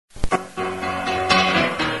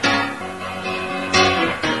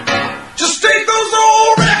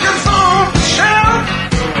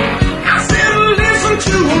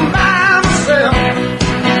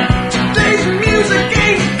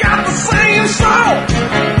roll.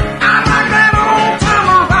 I like that old time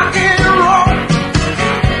rock and roll.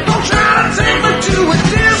 Don't try to take me to a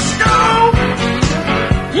disco.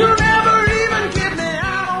 You never even get me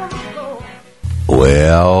out on the floor.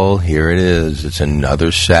 Well, here it is. It's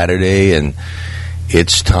another Saturday, and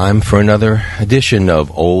it's time for another edition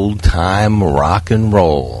of Old Time Rock and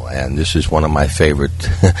Roll. And this is one of my favorite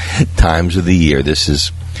times of the year. This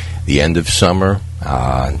is the end of summer.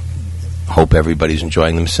 Hope everybody's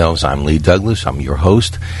enjoying themselves. I'm Lee Douglas. I'm your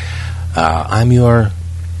host. I'm your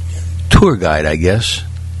tour guide, I guess,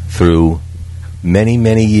 through many,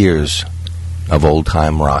 many years of old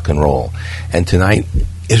time rock and roll. And tonight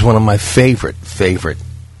is one of my favorite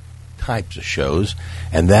types of shows,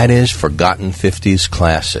 and that is Forgotten 50s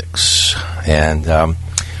Classics. And,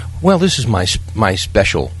 well, this is my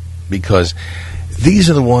special, because these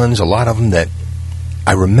are the ones, a lot of them, that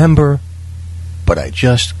I remember, but I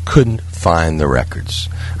just couldn't find the records.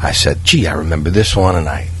 I said, gee, I remember this one, and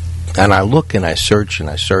I look and I search and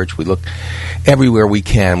I search. We look everywhere we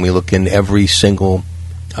can. We look in every single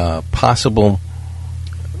possible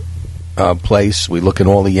place. We look in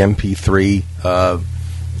all the MP3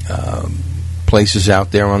 places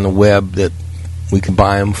out there on the web that we can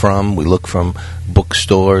buy them from. We look from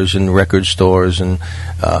bookstores and record stores and,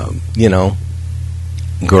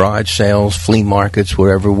 garage sales, flea markets,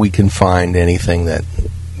 wherever we can find anything that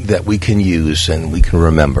we can use and we can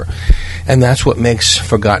remember. And that's what makes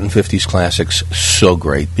Forgotten 50s Classics so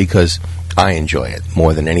great, because I enjoy it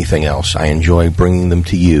more than anything else. I enjoy bringing them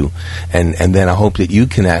to you, and then I hope that you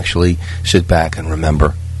can actually sit back and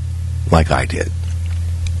remember like I did.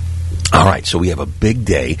 All right, so we have a big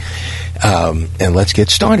day, and let's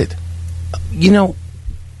get started. You know,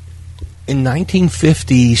 in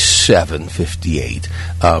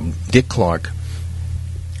 1957-58, Dick Clark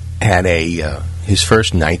had his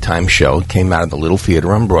first nighttime show. It came out of the Little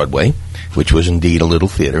Theater on Broadway, which was indeed a little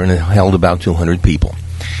theater, and it held about 200 people.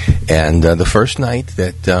 And the first night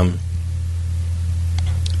that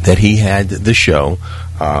he had the show,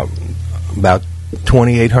 about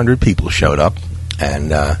 2,800 people showed up,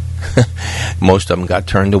 and most of them got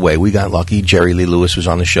turned away. We got lucky. Jerry Lee Lewis was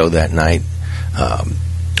on the show that night.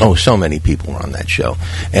 So many people were on that show.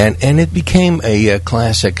 And it became a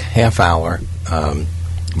classic half-hour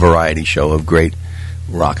variety show of great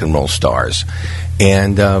rock and roll stars.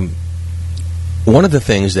 And one of the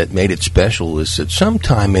things that made it special was that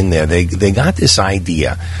sometime in there they got this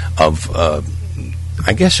idea of, I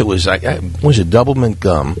guess it was a Doublemint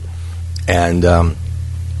gum, and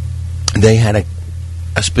they had a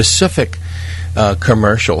specific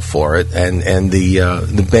commercial for it, and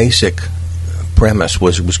the basic premise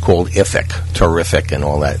was called IFIC, terrific, and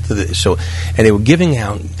all that. So, and they were giving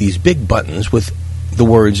out these big buttons with the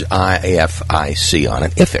words IFIC on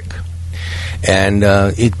it, IFIC. And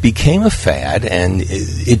it became a fad, and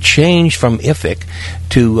it changed from IFIC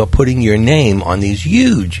to putting your name on these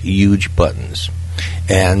huge buttons.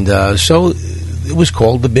 And so it was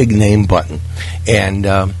called the Big Name Button. And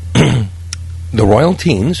the Royal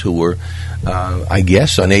Teens, who were, I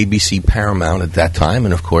guess, on ABC Paramount at that time,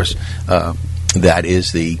 and of course, that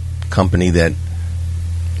is the company that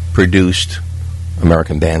produced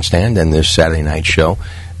American Bandstand and this Saturday night show,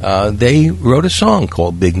 they wrote a song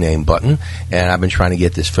called Big Name Button, and I've been trying to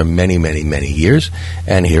get this for many, many, many years,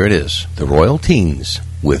 and here it is, the Royal Teens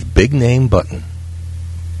with Big Name Button.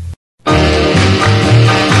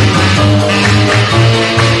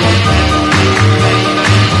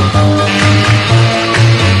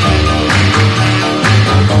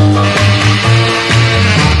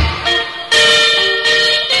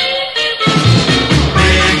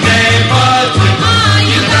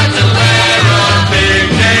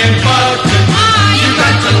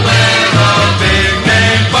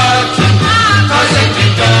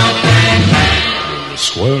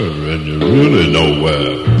 And you're really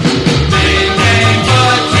nowhere. Big name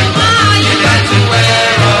button, you got to wear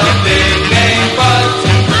a big name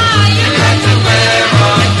button. You got to wear a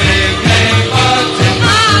big name button.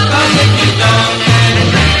 'Cause if you don't,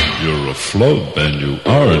 you're a flub and you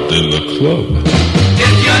aren't in the club.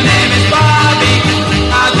 If your name is Bobby,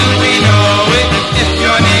 how do we know it? If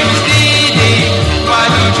your name is Dee Dee, why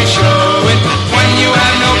don't you show it? When you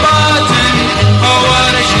have no button, oh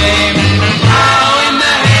what a shame.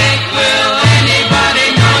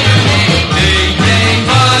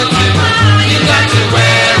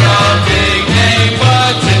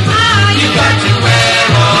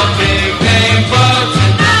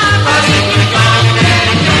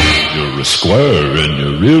 Square and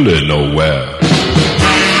you're really nowhere.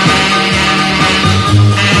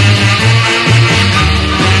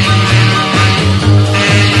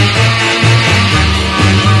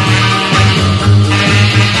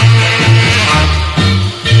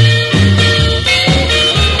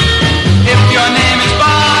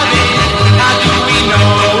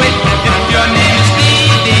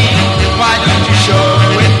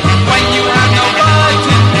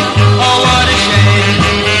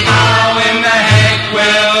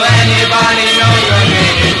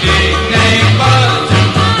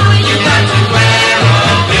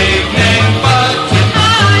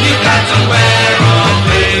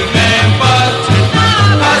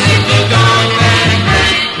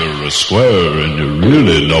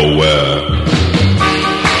 really nowhere.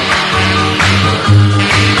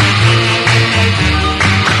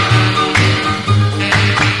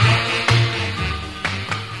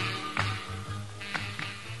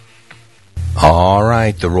 All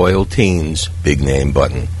right, the Royal Teens, Big Name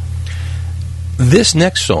Button. This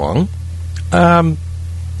next song, Phil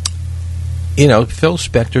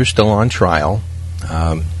Spector's still on trial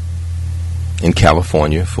in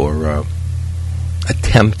California for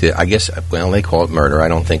attempted, I guess, they call it murder. I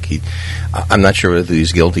don't think I'm not sure whether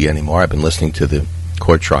he's guilty anymore. I've been listening to the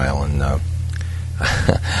court trial, and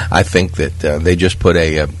I think that they just put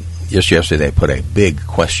just yesterday, they put a big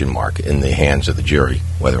question mark in the hands of the jury,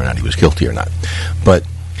 whether or not he was guilty or not. But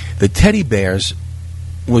the Teddy Bears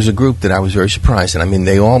was a group that I was very surprised. And I mean,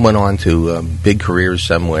 they all went on to big careers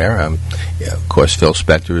somewhere. Of course, Phil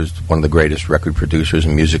Spector is one of the greatest record producers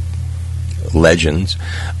and music legends.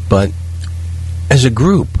 But as a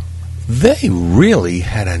group, they really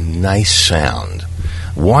had a nice sound.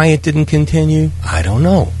 Why it didn't continue, I don't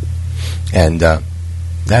know. And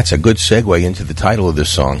that's a good segue into the title of this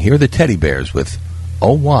song. Here are the Teddy Bears with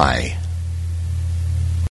Oh Why.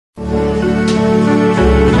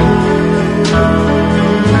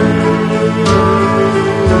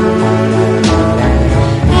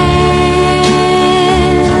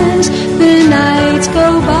 As the nights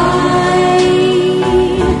go by,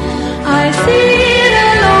 I sit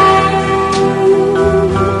alone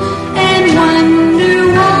and wonder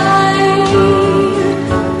why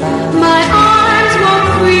my arms won't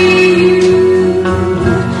free you,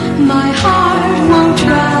 my heart won't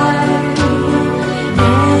try,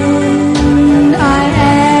 and I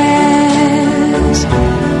ask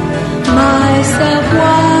myself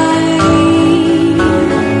why.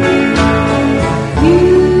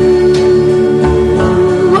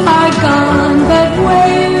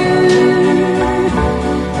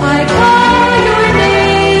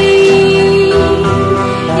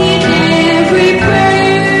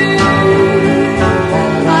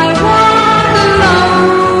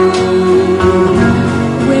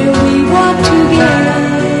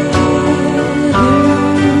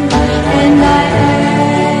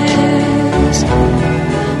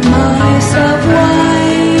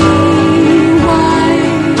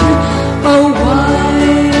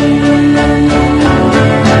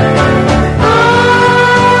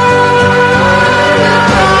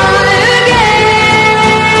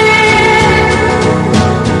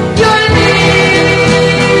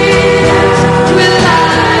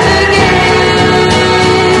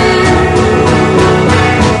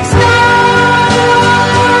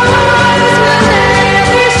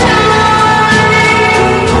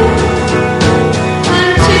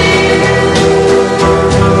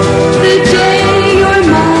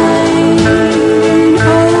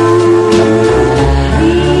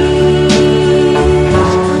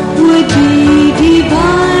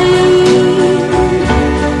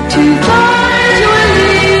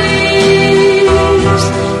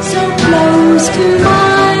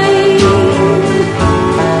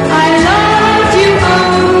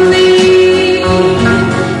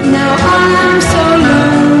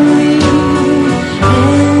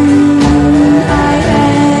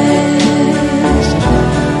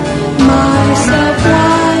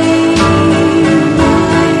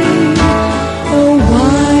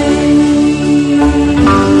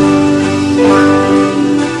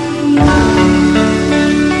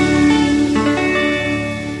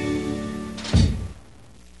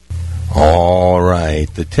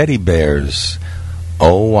 Teddy Bears,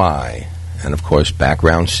 Oh Why, and of course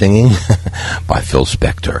background singing by Phil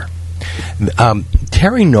Spector.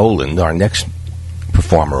 Terry Nolan, our next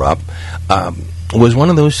performer up, was one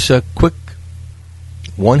of those quick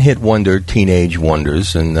one-hit wonder teenage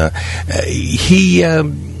wonders, and I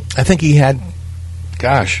think he had,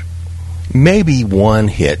 maybe one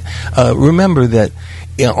hit. Remember that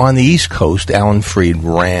on the East Coast, Alan Freed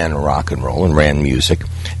ran rock and roll and ran music,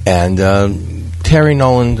 and Terry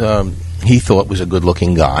Nolan, he thought was a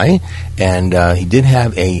good-looking guy, and he did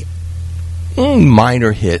have a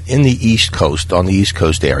minor hit in the East Coast, on the East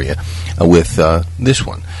Coast area, with this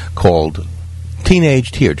one called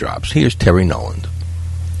Teenage Teardrops. Here's Terry Nolan.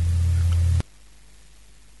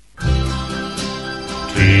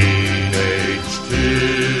 Teenage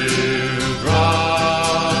teardrops,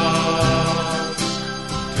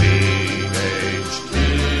 teenage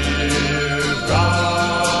teardrops.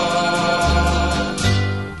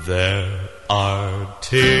 There are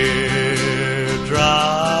teardrops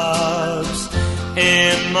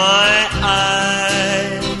in my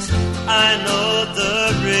eyes. I know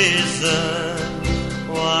the reason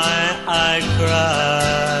why I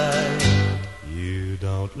cry. You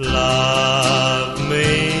don't love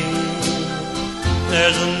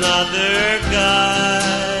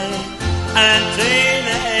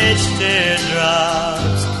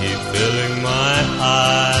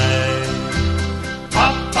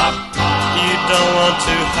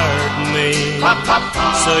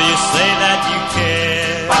So you say that you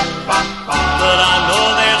care, but I know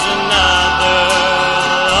there's another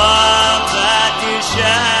love that you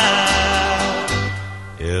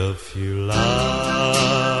share. If you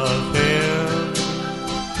love him,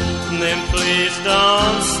 then please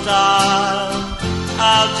don't stop.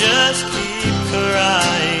 I'll just keep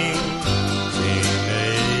crying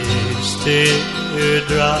teenage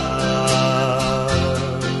teardrops.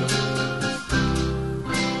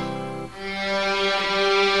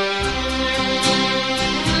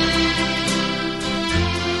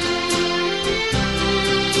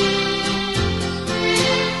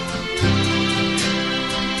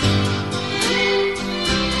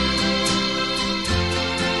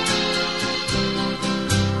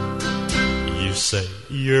 Say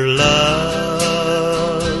your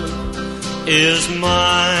love is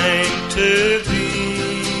mine to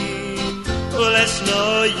be. Well, it's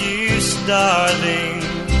no use, darling,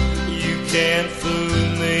 you can't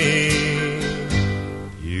fool me.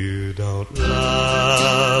 You don't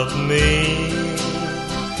love me.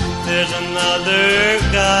 There's another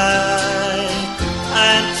guy,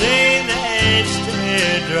 and teenage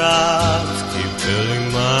teardrops keep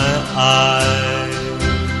filling my eyes.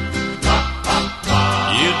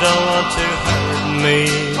 You don't want to hurt me,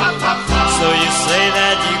 so you say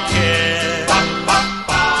that you care,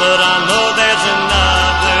 but I know there's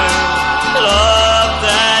another love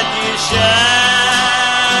that you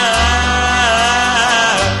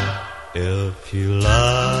share. If you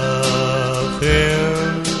love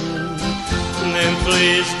him, then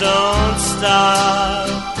please don't stop.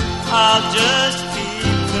 I'll just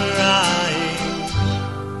keep crying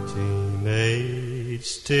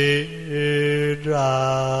teenage teardrops.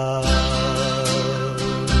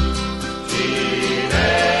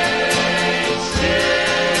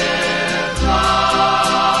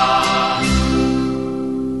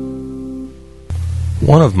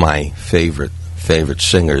 One of my favorite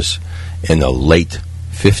singers in the late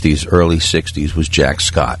 50s, early 60s was Jack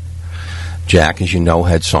Scott. Jack, as you know,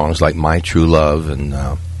 had songs like My True Love and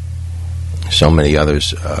so many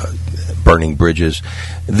others, Burning Bridges.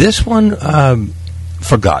 This one,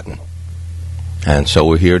 forgotten. And so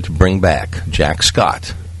we're here to bring back Jack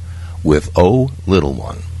Scott with Oh Little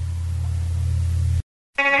One.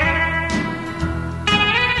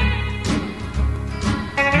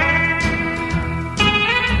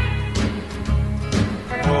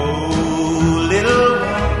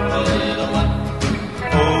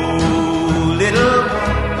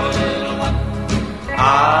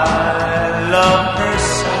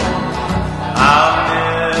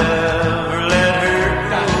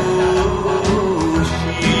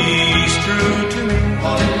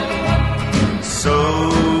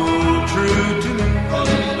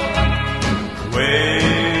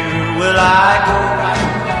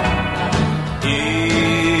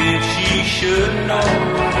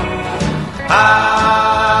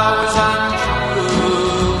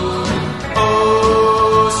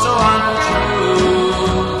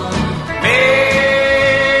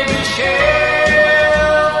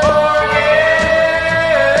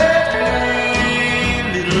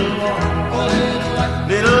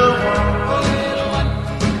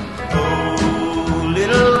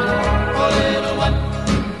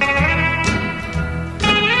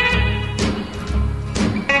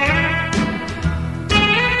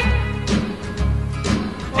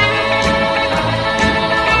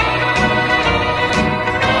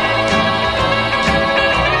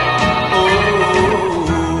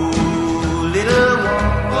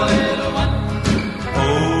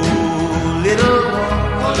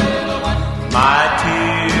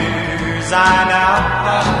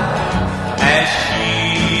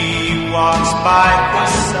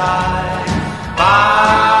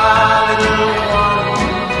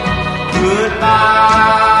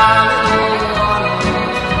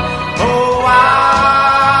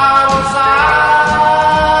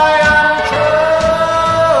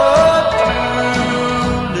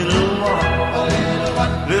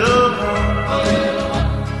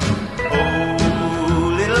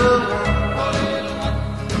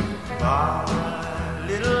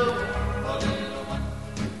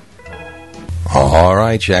 All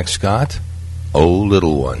right, Jack Scott, Oh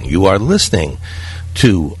Little One. You are listening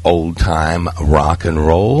to Old Time Rock and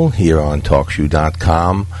Roll here on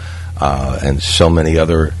TalkShoe.com and so many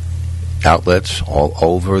other outlets all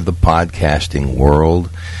over the podcasting world.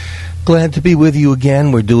 Glad to be with you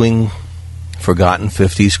again. We're doing Forgotten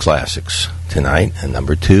 50s Classics tonight, and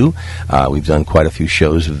number 2. We've done quite a few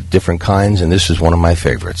shows of different kinds, and this is one of my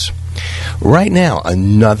favorites. Right now,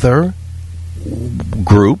 another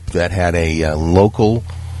group that had a local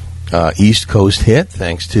East Coast hit,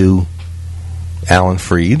 thanks to Alan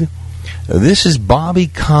Freed. This is Bobby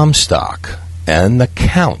Comstock and the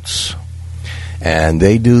Counts. And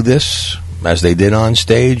they do this as they did on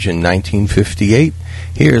stage in 1958.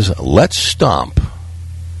 Here's Let's Stomp.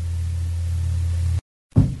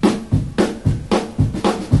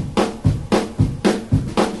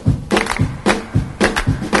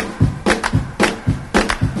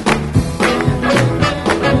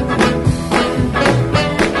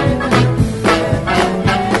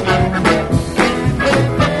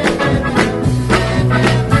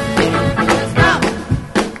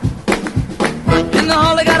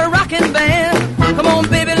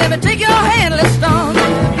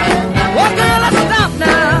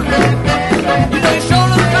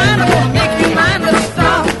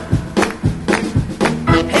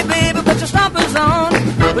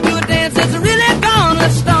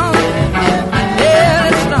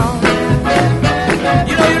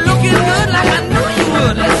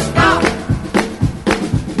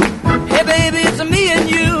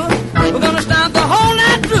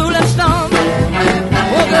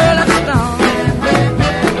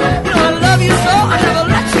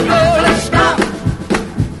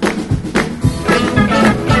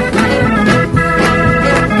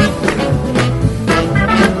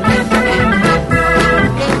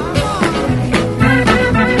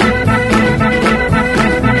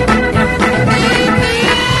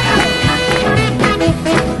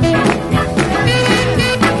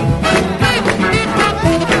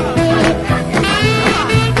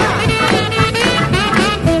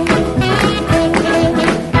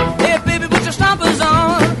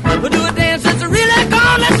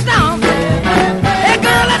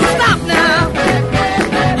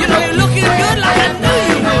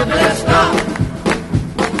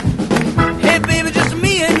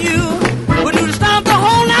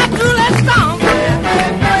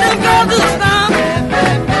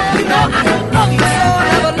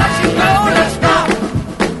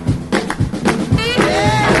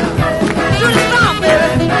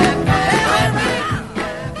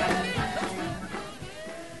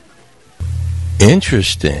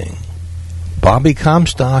 Interesting. Bobby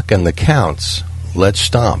Comstock and the Counts. Let's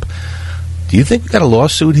Stomp. Do you think we got a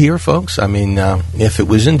lawsuit here, folks? I mean, if it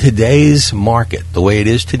was in today's market, the way it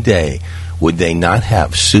is today, would they not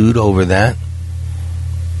have sued over that?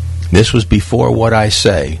 This was before What I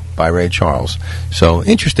Say by Ray Charles. So,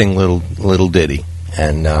 interesting little ditty.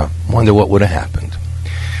 And wonder what would have happened.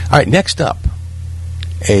 All right, next up,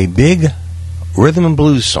 a big rhythm and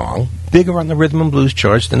blues song, bigger on the rhythm and blues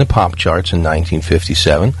charts than the pop charts in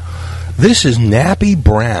 1957. This is Nappy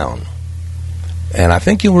Brown. And I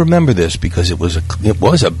think you'll remember this because it was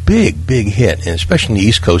a big hit, and especially in the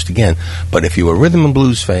East Coast again. But if you were a rhythm and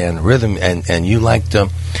blues fan, and you liked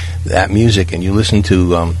that music, and you listened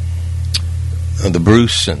to the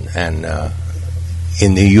Bruce and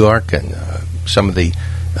in New York and some of the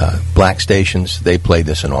black stations, they played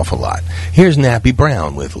this an awful lot. Here's Nappy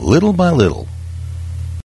Brown with Little by Little.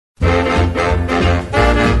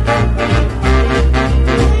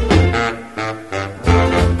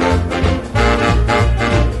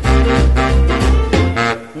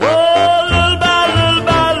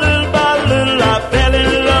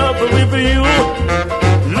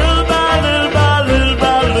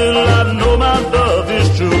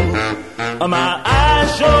 My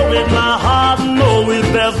eyes show it, my heart knows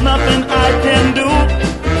it, there's nothing I can do.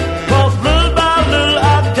 'Cause little by little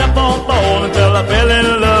I kept on falling till I fell in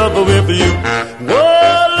love with you.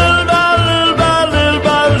 Whoa, little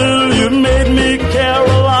by little, you made me care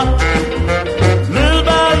a lot. Little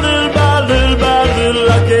by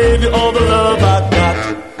little, I gave you all the love I got.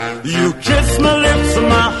 You kissed my lips and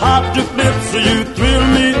my heart to flip, so you thrilled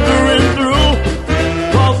me through and through.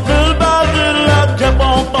 'Cause little by little I kept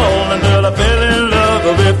on falling till I fell in love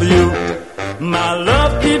with you. My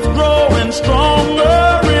love keeps growing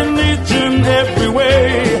stronger in each and every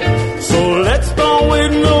way. So let's don't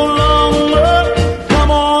wait no longer.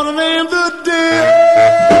 Come on and name the day.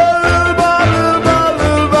 Little by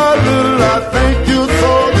little, I think you're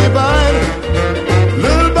so divine.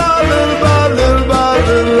 Little by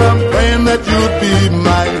little, I'm praying that you'd be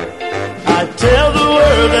mine. I tell the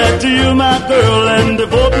world that you're my girl and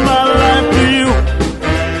devote my life to you.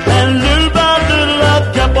 And little by little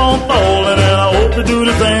I kept on falling, and I hope to do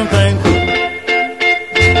the same thing.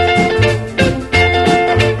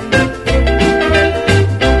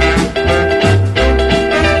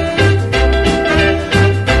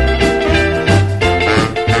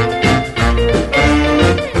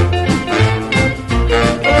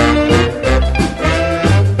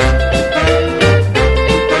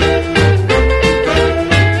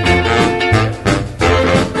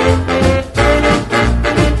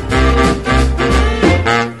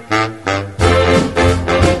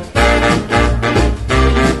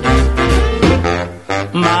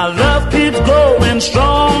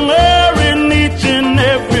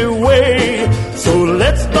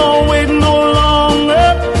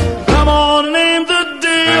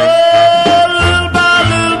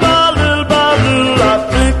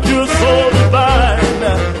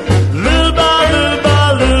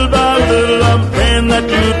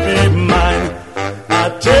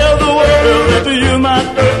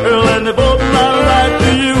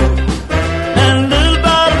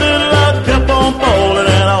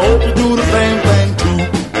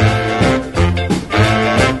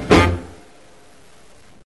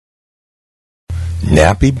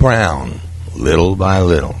 Nappy Brown, Little by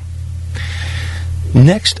Little.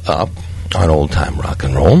 Next up on Old Time Rock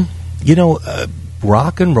and Roll, you know,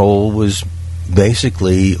 rock and roll was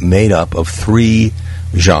basically made up of three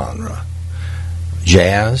genres: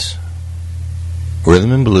 jazz,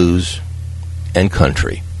 rhythm and blues, and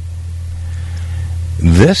country.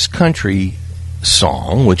 This country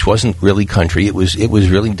song, which wasn't really country, it was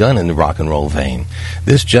really done in the rock and roll vein.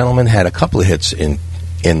 This gentleman had a couple of hits in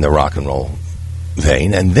the rock and roll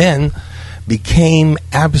vein, and then became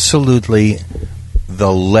absolutely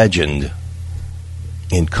the legend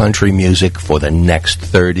in country music for the next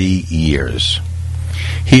 30 years.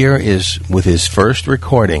 Here is, with his first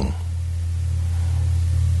recording,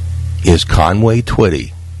 is Conway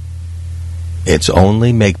Twitty. It's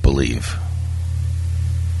Only Make Believe.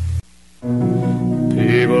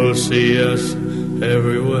 People see us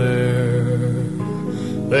everywhere.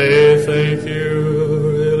 They think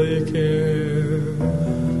you really care.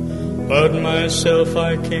 But myself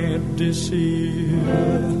I can't deceive.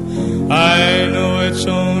 I know it's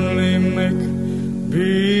only make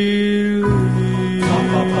believe.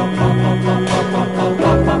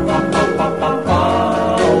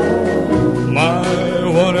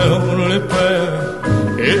 My one and only prayer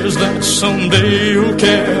is that someday you'll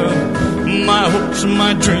care. My hopes and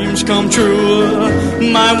my dreams come true.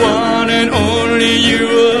 My one and only you.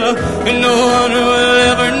 No one will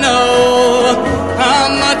ever know how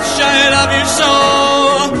much I love you so.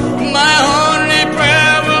 My only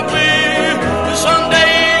prayer will be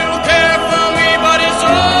someday you'll care for me, but it's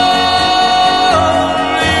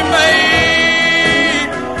only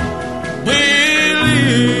make believe.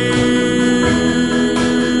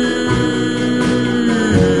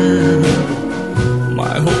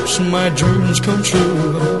 My hopes and my dreams come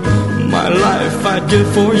true. My life I'd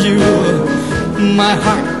give for you. My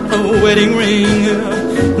heart a wedding ring.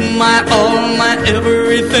 My all, my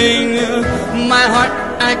everything. My heart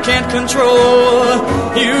I can't control.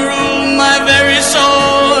 You rule my very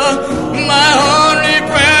soul. My only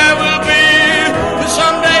prayer will be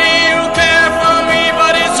someday you'll care for me,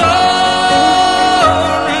 but it's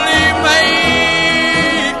only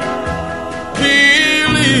make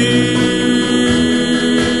believe.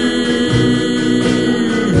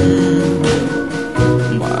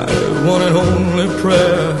 My one and only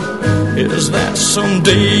prayer is that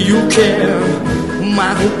someday you'll care.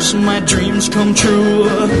 My hopes, my dreams come true.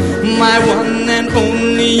 My one and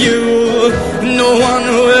only you. No one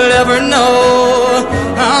will ever know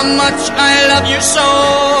how much I love you so.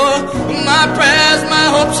 My prayers, my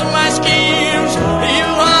hopes, and my schemes. You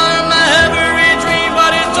are my every dream,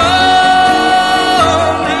 but it's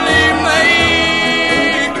only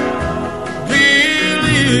make believe.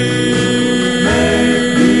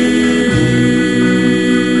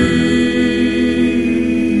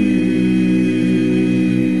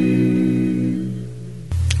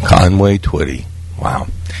 Conway Twitty. Wow.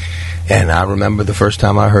 And I remember the first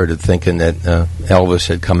time I heard it thinking that Elvis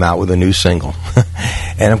had come out with a new single.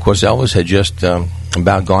 And, of course, Elvis had just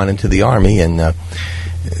about gone into the Army, and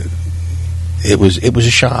it was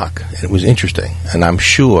a shock. It was interesting. And I'm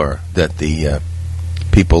sure that the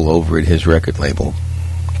people over at his record label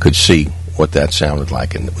could see what that sounded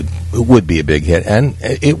like, and it would be a big hit. And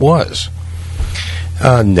it was.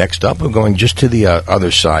 Next up, we're going just to the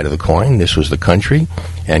other side of the coin. This was the country,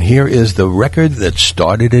 and here is the record that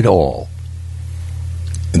started it all.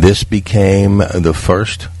 This became the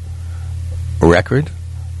first record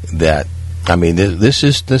that, I mean,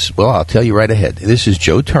 well, I'll tell you right ahead. This is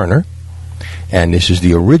Joe Turner, and this is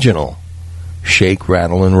the original Shake,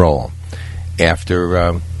 Rattle, and Roll.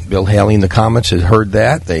 After Bill Haley and the Comets had heard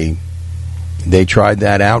that, they tried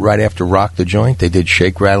that out right after Rock the Joint. They did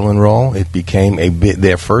Shake, Rattle, and Roll. It became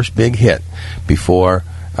their first big hit before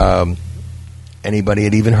anybody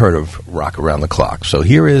had even heard of Rock Around the Clock. So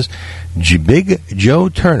here is Big Joe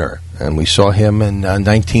Turner, and we saw him in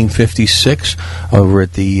 1956 over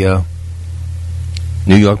at the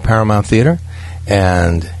New York Paramount Theater.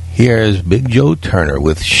 And here is Big Joe Turner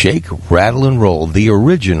with Shake, Rattle, and Roll, the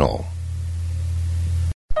original.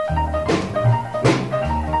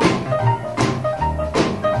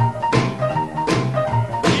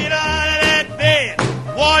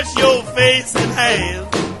 Wash your face and hands.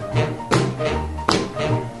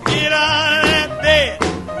 Get out of that bed.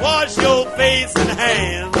 Wash your face and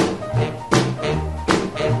hands.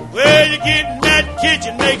 Well, you get in that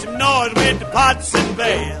kitchen, make some noise with the pots and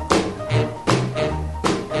pans.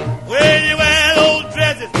 Well, you wear old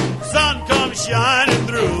dresses, the sun comes shining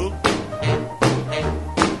through.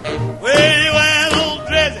 Well, you wear old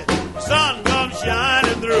dresses, the sun comes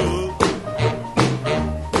shining through.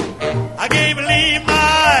 I can't believe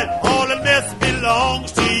my all of this belongs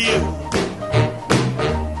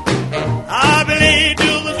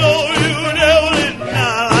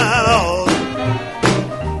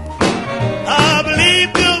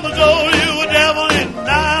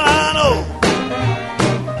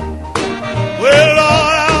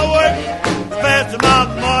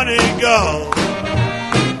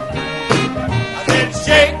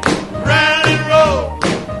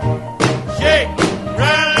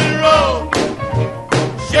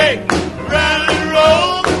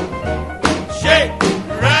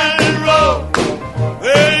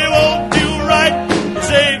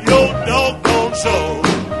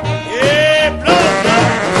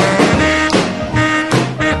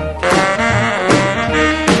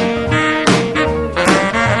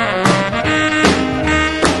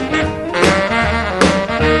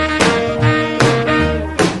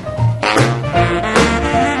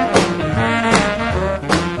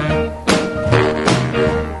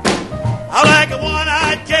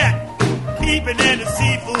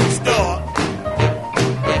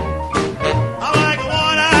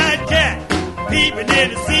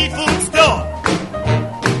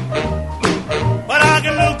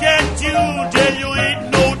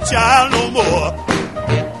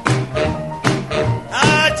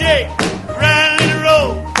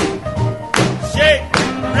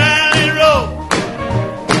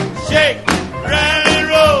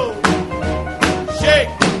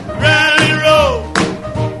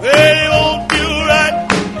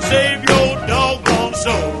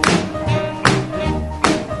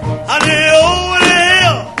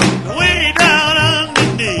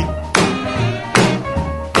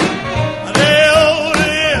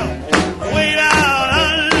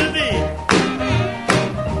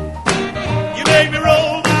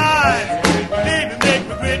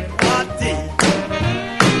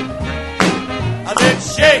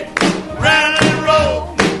shake, rattle and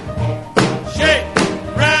roll. Shake,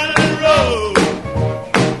 rattle and roll.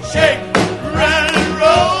 Shake, rattle and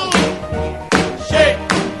roll. Shake,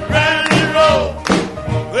 rattle and roll.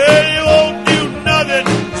 Well, you won't do nothing,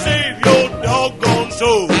 save your doggone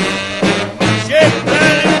soul. Shake,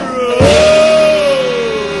 rattle and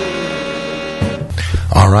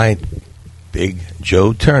roll. All right. Big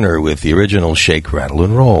Joe Turner with the original Shake, Rattle,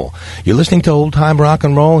 and Roll. You're listening to Old Time Rock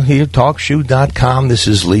and Roll here, TalkShoe.com. This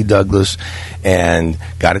is Lee Douglas, and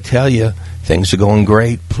got to tell you, things are going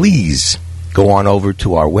great. Please go on over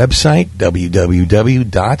to our website,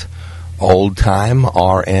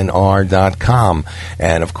 www.oldtimernr.com.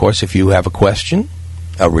 And, of course, if you have a question,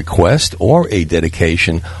 a request, or a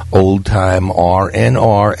dedication,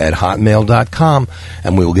 oldtimernr@hotmail.com,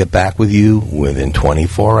 and we will get back with you within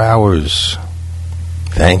 24 hours.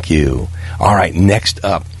 Thank you. All right, next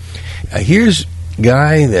up. Here's a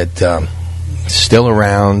guy that still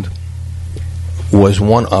around, was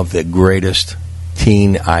one of the greatest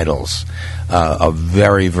teen idols, a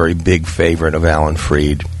very, very big favorite of Alan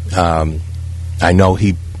Freed. I know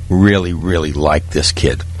he really, really liked this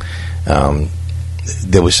kid.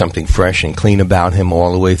 There was something fresh and clean about him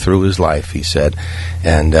all the way through his life, he said.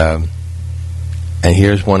 And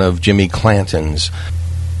here's one of Jimmy Clanton's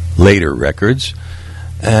later records,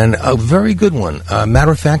 and a very good one.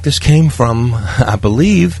 Matter of fact, this came from, I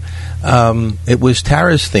believe, it was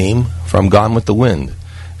Tara's theme from Gone with the Wind.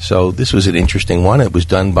 So this was an interesting one. It was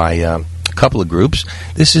done by a couple of groups.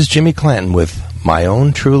 This is Jimmy Clanton with My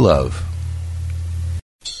Own True Love.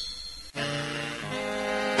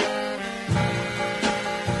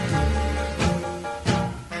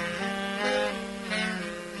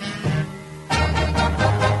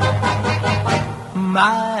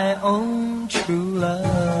 My own true love,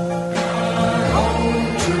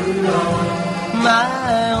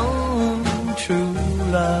 my own true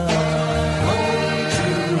love.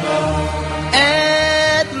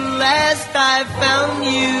 At last I found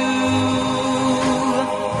you,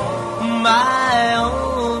 my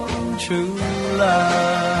own true love.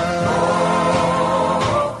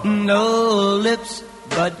 No lips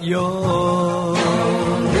but yours,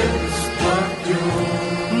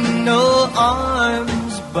 no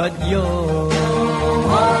arms but yours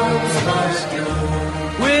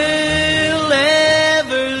will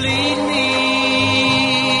ever lead me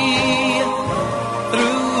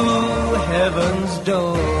through heaven's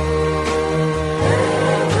door.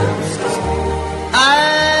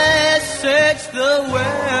 I searched the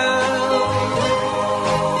world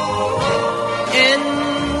in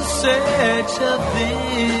search of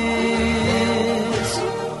this.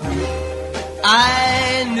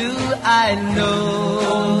 I knew I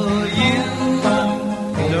know you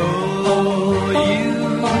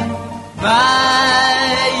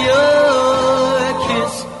by your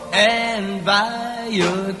kiss and by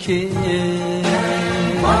your kiss.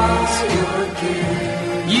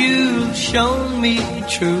 You've shown me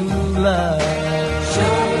true love.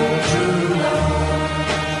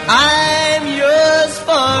 I'm yours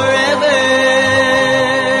forever,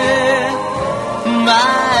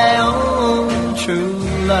 my own true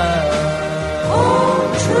love.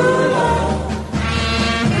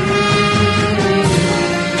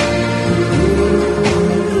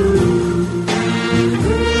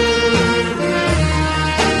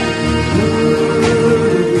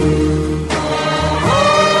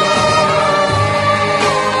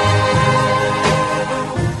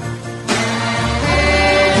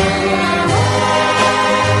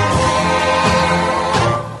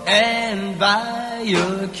 And by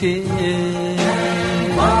your kiss,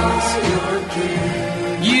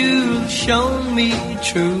 you've shown me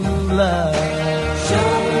true love.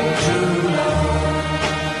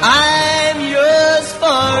 I'm yours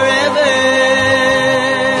forever,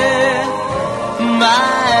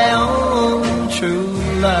 my own true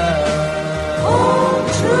love.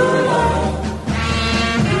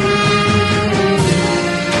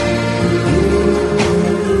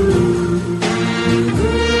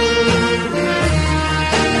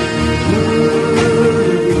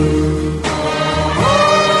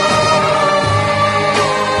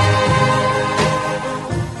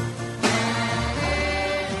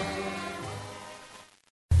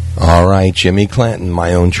 All right, Jimmy Clanton,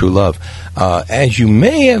 My Own True Love. As you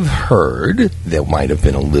may have heard, there might have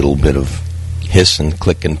been a little bit of hiss and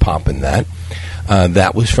click and pop in that.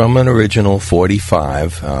 That was from an original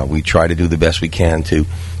 45. We try to do the best we can to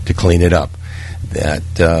clean it up.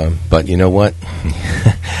 But you know what?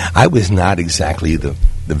 I was not exactly the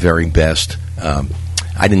very best.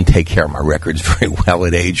 I didn't take care of my records very well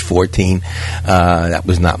at age 14. That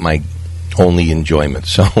was not my only enjoyment.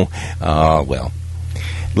 So, well.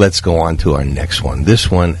 Let's go on to our next one. This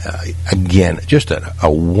one, again, just a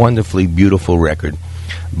wonderfully beautiful record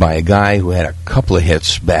by a guy who had a couple of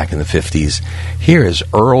hits back in the 50s. Here is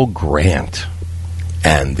Earl Grant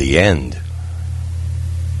and The End.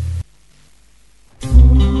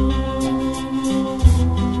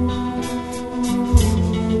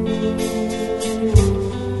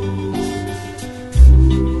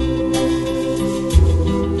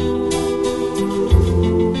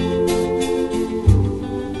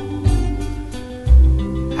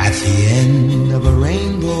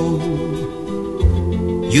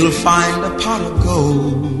 You'll find a pot of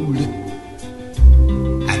gold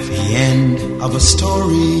at the end of a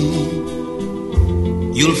story.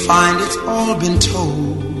 You'll find it's all been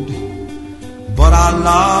told. But our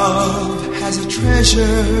love has a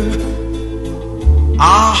treasure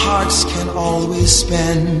our hearts can always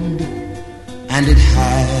spend, and it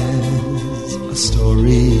has a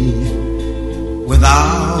story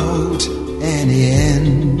without any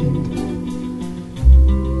end.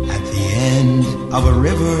 End of a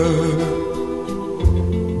river,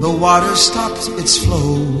 the water stops its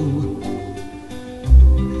flow.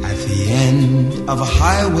 At the end of a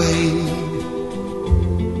highway,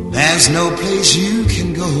 there's no place you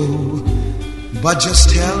can go. But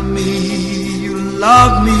just tell me you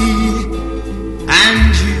love me,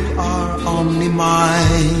 and you are only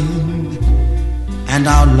mine, and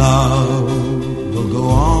our love will go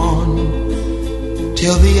on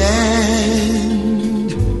till the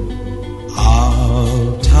end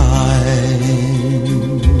of time.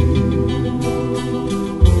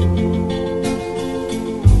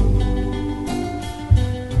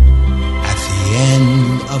 At the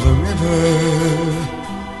end of a river,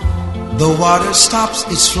 the water stops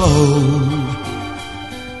its flow.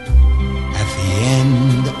 At the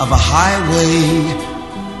end of a highway,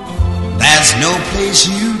 there's no place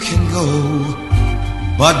you can go.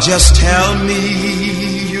 But just tell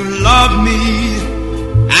me you love me,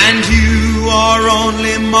 and you are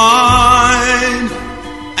only mine,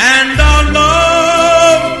 and our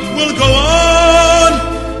love will go on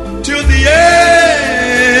till the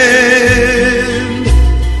end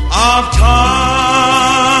of time,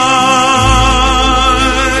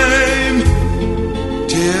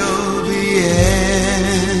 till the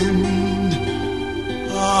end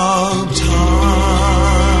of time.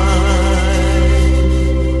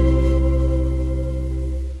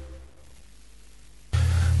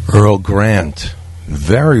 Earl Grant,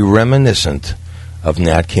 very reminiscent of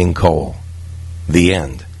Nat King Cole. The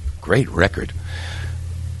End. Great record.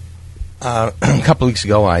 A couple weeks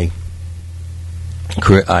ago, I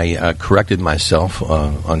corrected myself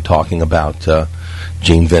on talking about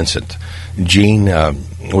Gene Vincent. Gene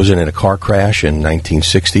was in a car crash in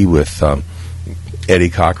 1960 with Eddie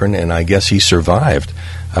Cochran, and I guess he survived,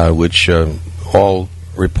 which all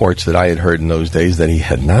reports that I had heard in those days that he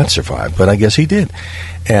had not survived, but I guess he did.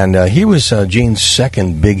 And he was Gene's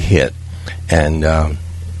second big hit, and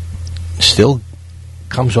still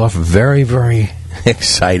comes off very, very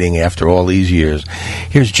exciting after all these years.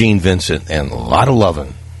 Here's Gene Vincent and A Lot of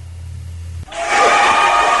Lovin'.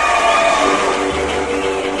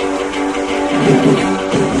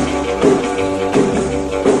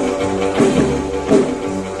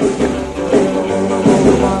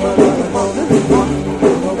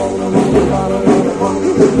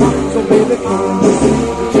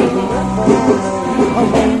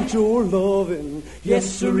 Yes,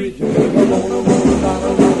 sirree. So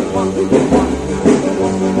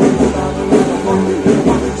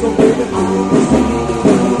baby, I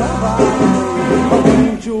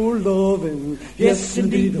want your loving. Yes,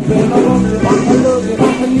 indeed. Well, I want you, I love you,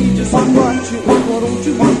 I need you so much. Why don't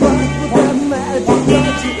you come back with that magic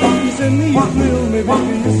touch? You send me, you thrill me,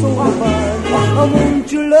 baby, you're so fine. I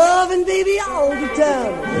want your loving, baby, all the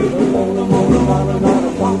time.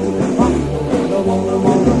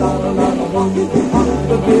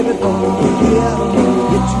 But baby, don't forget,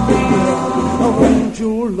 get you there. I want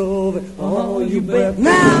your love, oh, you bet.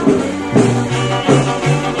 Now!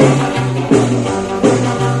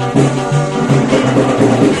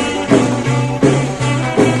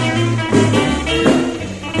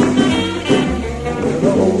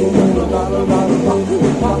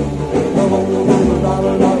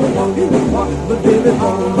 But baby,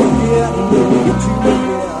 don't forget, get you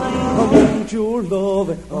there. I want your love,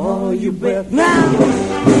 oh, you bet. Now!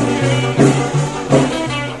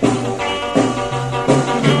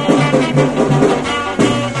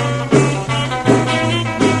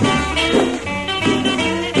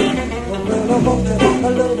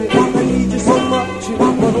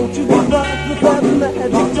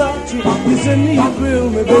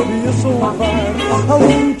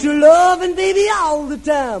 baby all the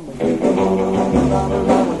time.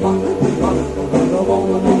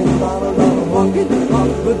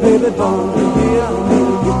 But baby, don't let me out,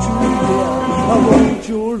 get you down. I want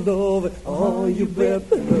your love, oh you bet.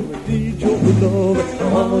 I need your love,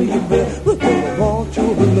 oh you bet. I want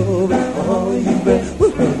your love, oh you bet.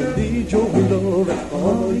 I need your love,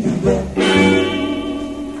 oh you bet.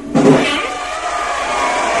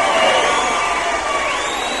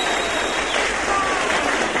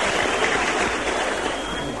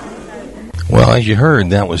 Well, as you heard,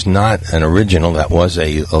 that was not an original. That was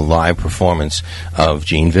a live performance of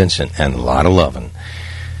Gene Vincent and A Lot of Lovin'.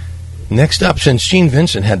 Next up, since Gene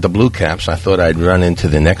Vincent had the Blue Caps, I thought I'd run into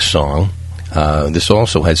the next song. This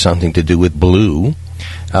also had something to do with blue.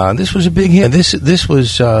 This was a big hit. This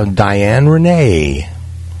was Diane Renee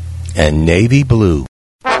and Navy Blue.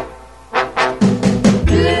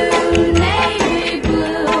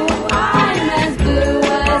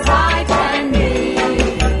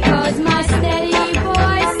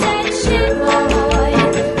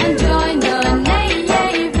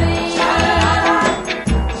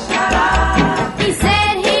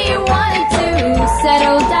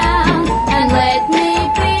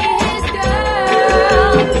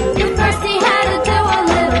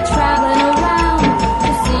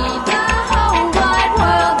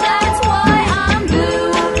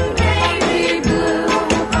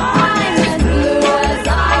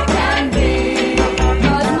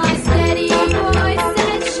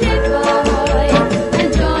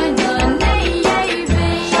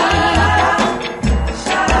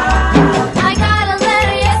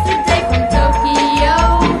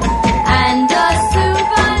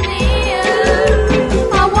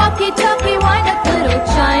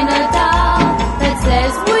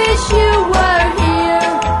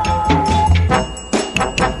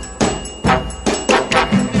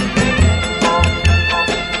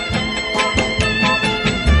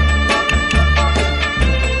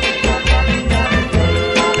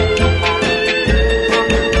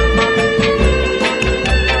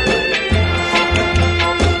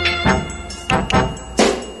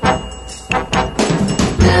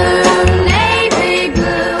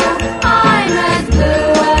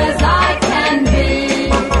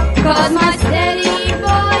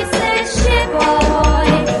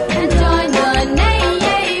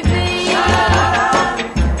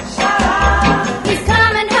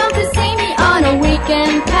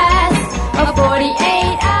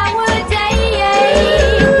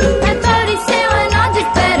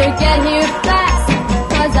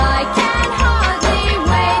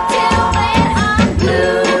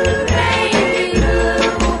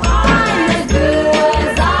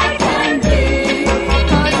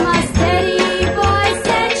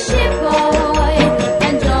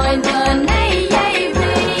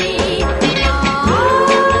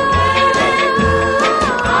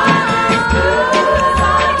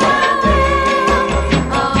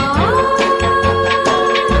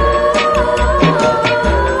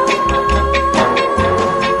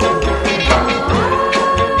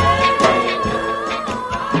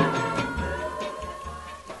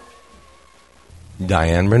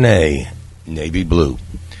 Diane Renee, Navy Blue.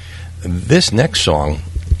 This next song,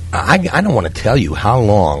 I don't want to tell you how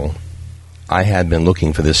long I had been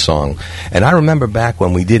looking for this song. And I remember back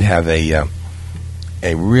when we did have a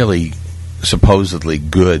really supposedly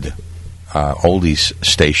good oldies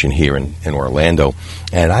station here in Orlando,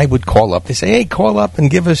 and I would call up. They say, "Hey, call up and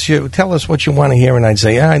tell us what you want to hear." And I'd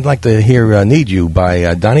say, "I'd like to hear "Need You"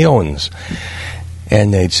 by Donnie Owens."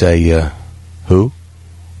 And they'd say, "Who?"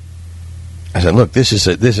 I said, "Look, this is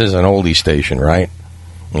an oldie station, right?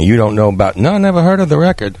 And you don't know about?" "No, I never heard of the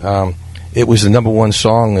record. It was the number one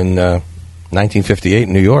song in 1958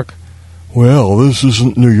 in New York." "Well, this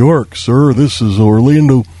isn't New York, sir. This is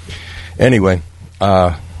Orlando." Anyway,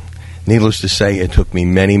 needless to say, it took me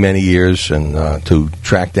many, many years to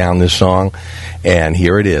track down this song, and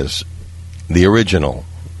here it is, the original,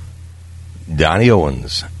 Donnie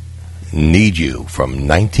Owens, "Need You" from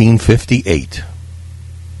 1958.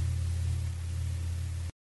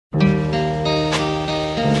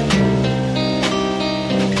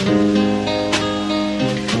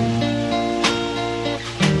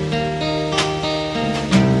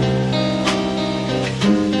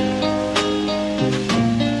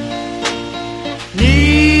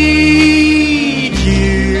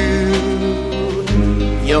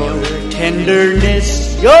 Tenderness,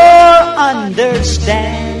 your understanding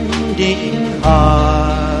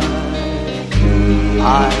heart.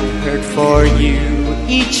 I hurt for you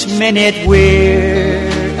each minute we're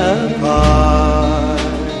apart.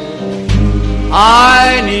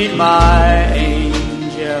 I need my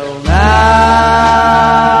angel now.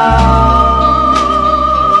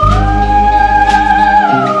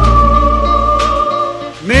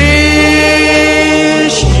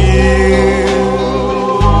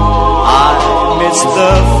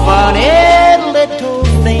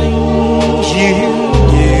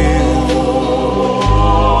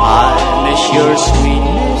 your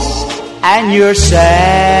sweetness and your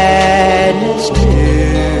sadness too.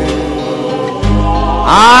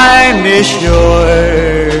 I miss your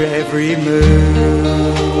every move.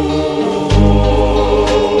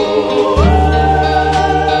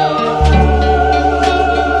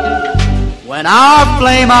 When our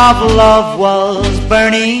flame of love was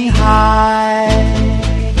burning high,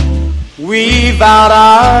 we vowed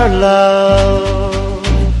our love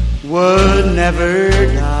would never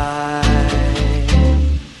die.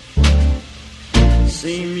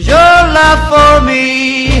 Seems your love for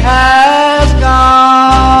me has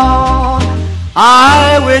gone.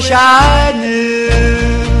 I wish I knew.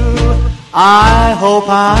 I hope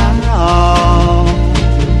I'm wrong.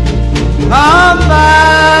 Come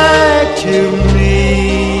back to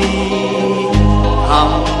me.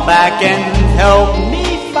 Come back and help me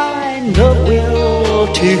find the will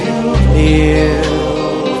to live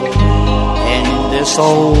in this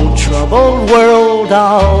old troubled world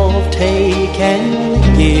of take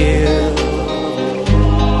and give.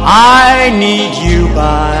 I need you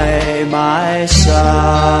by my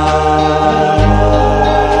side.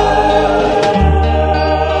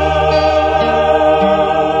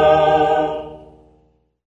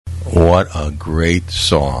 What a great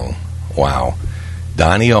song. Wow.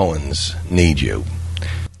 Donnie Owens, Need You.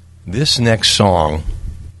 This next song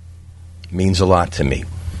means a lot to me.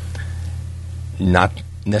 Not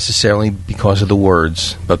necessarily because of the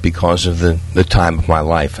words, but because of the time of my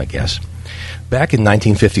life, I guess. Back in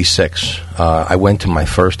 1956, I went to my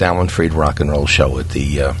first Alan Freed rock and roll show at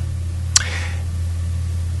the...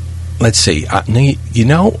 let's see. I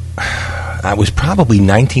was probably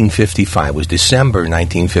 1955. It was December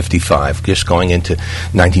 1955, just going into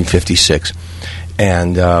 1956.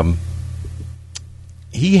 And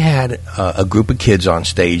he had a group of kids on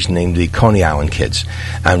stage named the Coney Island Kids.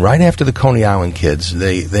 And right after the Coney Island Kids,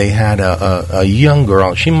 they had a young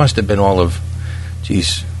girl. She must have been all of,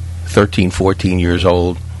 13, 14 years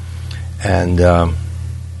old. And, well,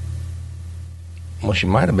 she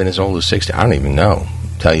might have been as old as 60. I don't even know,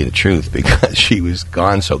 tell you the truth, because she was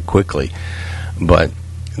gone so quickly. But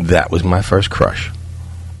that was my first crush.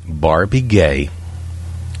 Barbie Gay,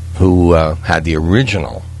 who had the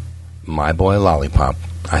original My Boy Lollipop.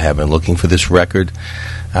 I have been looking for this record.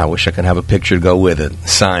 I wish I could have a picture to go with it,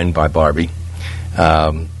 signed by Barbie.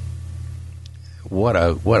 What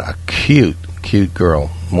a cute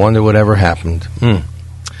girl. Wonder whatever happened.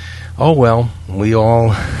 Oh well, we all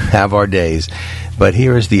have our days. But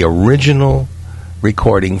here is the original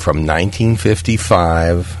recording from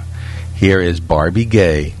 1955. Here is Barbie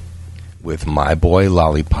Gay with My Boy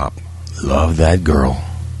Lollipop. Love that girl.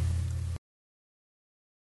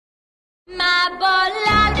 My boy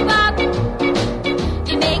lollipop,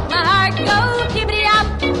 you make my heart go tippity-up.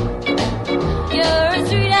 You're as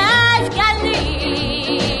sweet as candy.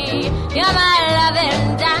 You're my loving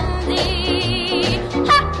dandy.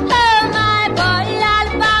 Ha, ha, my boy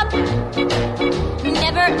lollipop,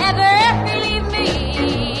 never ever leave me,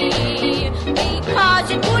 because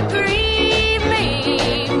it would grieve me.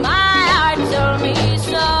 My heart told me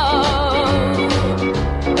so.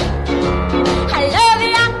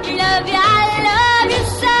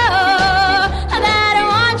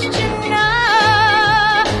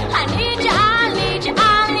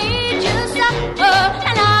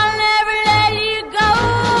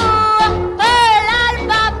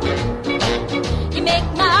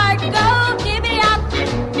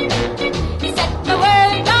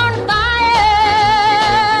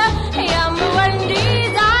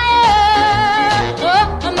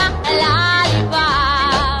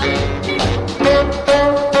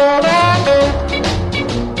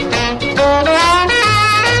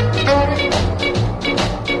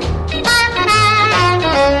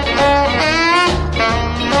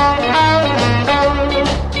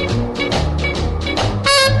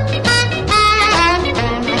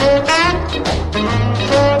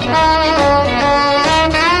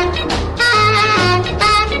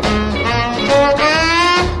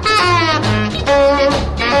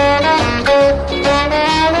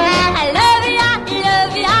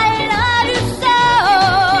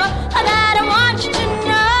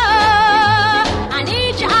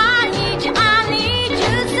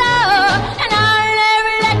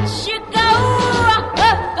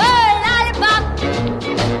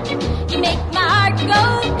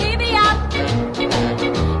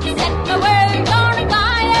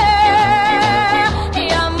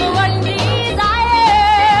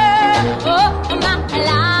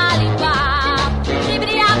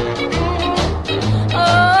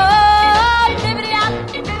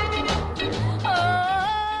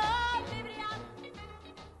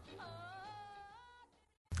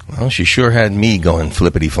 Well, she sure had me going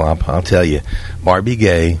flippity-flop, I'll tell you. Barbie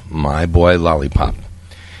Gay, My Boy Lollipop.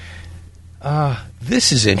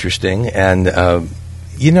 This is interesting, and,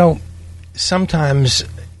 sometimes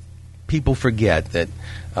people forget that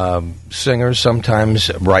singers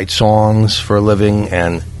sometimes write songs for a living,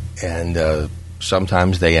 and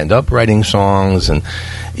sometimes they end up writing songs, and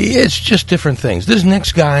it's just different things. This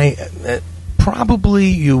next guy, probably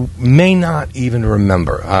you may not even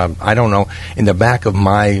remember. I don't know. In the back of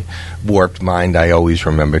my warped mind, I always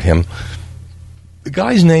remembered him. The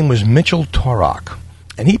guy's name was Mitchell Torok,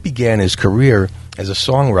 and he began his career as a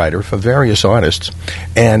songwriter for various artists,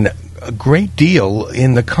 and a great deal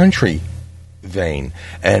in the country vein.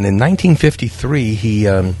 And in 1953, he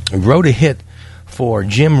wrote a hit for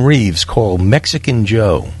Jim Reeves called Mexican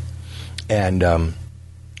Joe. And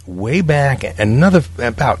way back,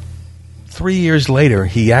 about 3 years later,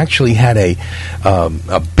 he actually had a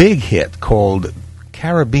big hit called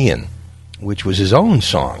Caribbean, which was his own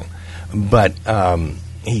song. But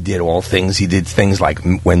he did all things. He did things like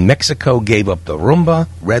When Mexico Gave Up the Rumba,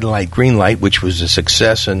 Red Light, Green Light, which was a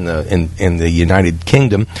success in the United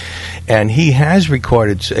Kingdom. And he has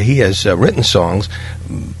written songs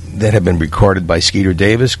that have been recorded by Skeeter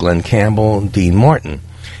Davis, Glenn Campbell, Dean Martin.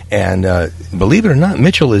 And believe it or not,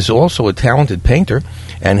 Mitchell is also a talented painter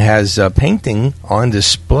and has painting on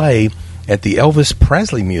display at the Elvis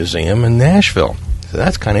Presley Museum in Nashville. So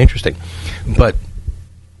that's kind of interesting. But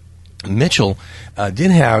Mitchell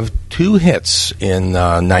did have two hits in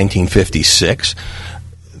 1956.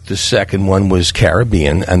 The second one was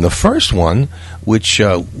Caribbean, and the first one, which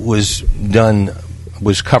was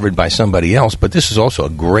covered by somebody else, but this is also a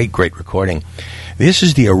great, great recording. This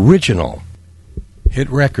is the original hit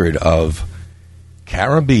record of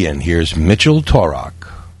Caribbean. Here's Mitchell Torok.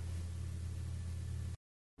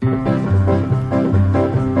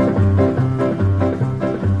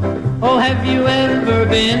 Oh, have you ever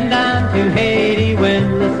been down to Haiti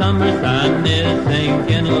when the summer sun is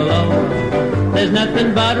sinking low? There's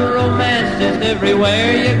nothing but romance just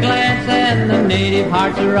everywhere you glance, and the native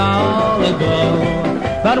hearts are all aglow.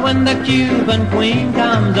 But when the Cuban queen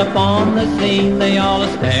comes up on the scene, they all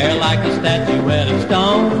stare like a statuette of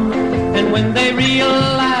stone. And when they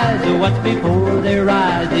realize what's before their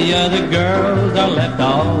eyes, the other girls are left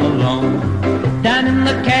all alone. Down in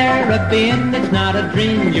the Caribbean, it's not a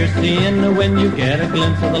dream you're seeing when you get a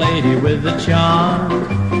glimpse of the lady with the charm.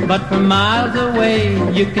 But from miles away,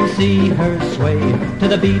 you can see her sway to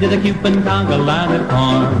the beat of the Cuban conga line at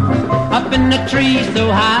farm. Up in the tree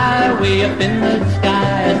so high, way up in the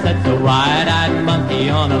sky, sits a wide-eyed monkey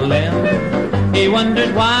on a limb. He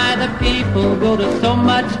wonders why the people go to so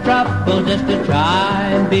much trouble just to try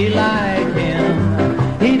and be like him.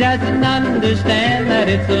 He doesn't understand that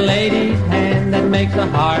it's a lady's hand that makes a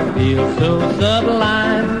heart feel so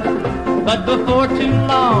sublime. But before too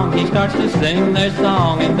long he starts to sing their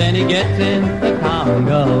song, and then he gets in the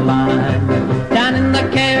conga line. Down in the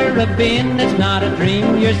Caribbean, it's not a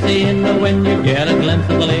dream you're seeing when you get a glimpse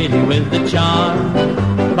of the lady with the charm.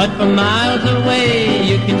 But from miles away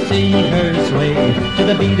you can see her sway to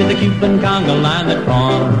the beat of the Cuban conga line that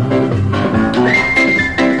forms.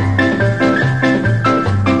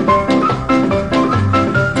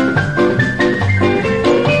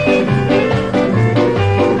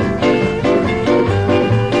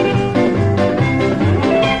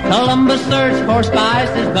 Columbus searched for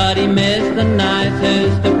spices, but he missed the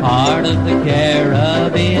nicest part of the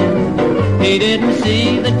Caribbean. He didn't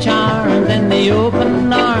see the charms and the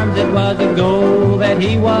open arms. It was a goal that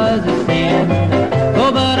he was a sin.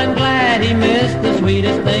 Oh, but I'm glad he missed the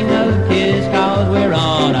sweetest thing of kiss, 'cause we're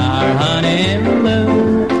on our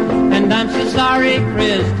honeymoon. And I'm so sorry,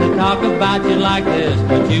 Chris, to talk about you like this,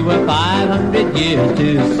 but you were 500 years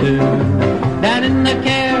too soon. Down in the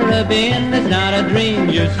Caribbean, it's not a dream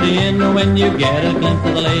you're seeing when you get a glimpse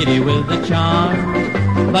of the lady with the charms.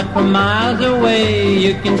 But from miles away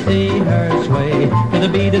you can see her sway to the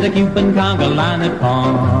beat of the Cuban conga line that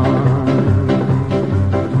forms.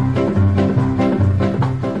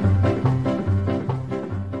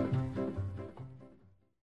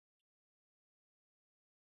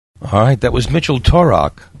 All right, that was Mitchell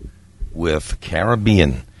Torok with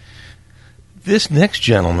Caribbean. This next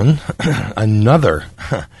gentleman, another,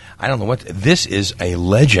 I don't know what, this is a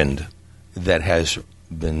legend that has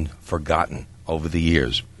been forgotten over the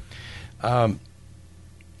years.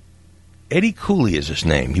 Eddie Cooley is his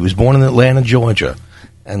name. He was born in Atlanta, Georgia,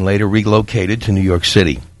 and later relocated to New York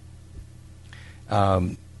City.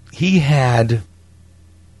 He had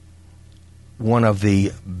one of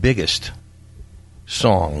the biggest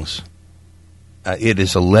songs It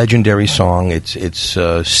is a legendary song. It's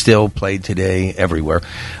still played today everywhere.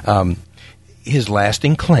 His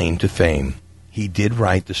lasting claim to fame, he did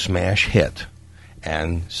write the smash hit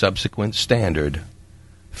and subsequent standard,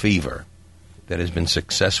 Fever, that has been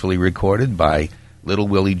successfully recorded by Little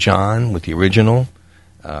Willie John with the original,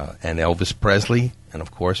 and Elvis Presley, and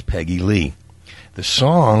of course Peggy Lee. The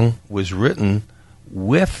song was written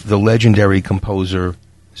with the legendary composer,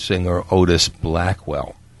 singer Otis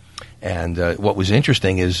Blackwell. And what was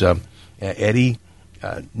interesting is Eddie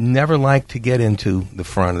never liked to get into the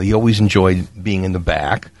front. He always enjoyed being in the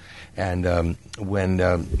back. And when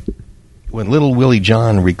Little Willie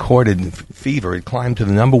John recorded Fever, it climbed to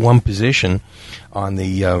the number one position on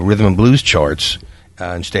the rhythm and blues charts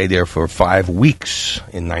and stayed there for 5 weeks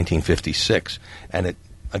in 1956. And it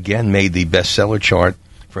again made the bestseller chart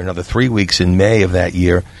for another 3 weeks in May of that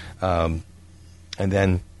year. And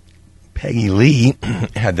then Peggy Lee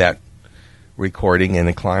had that recording, and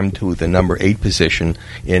it climbed to the number 8 position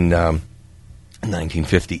in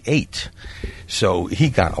 1958. So he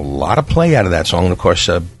got a lot of play out of that song. And of course,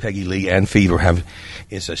 Peggy Lee and Fever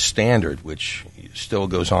is a standard, which still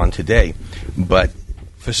goes on today. But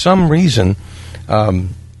for some reason,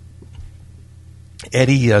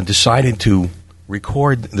 Eddie decided to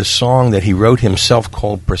record the song that he wrote himself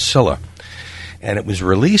called Priscilla. And it was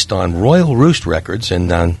released on Royal Roost Records in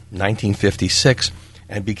 1956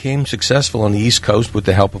 and became successful on the East Coast with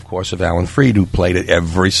the help, of course, of Alan Freed, who played it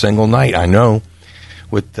every single night, I know.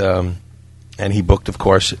 And he booked, of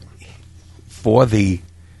course, for his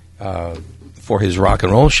rock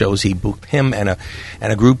and roll shows, he booked him and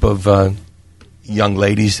a group of young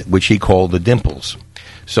ladies, which he called the Dimples.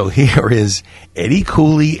 So here is Eddie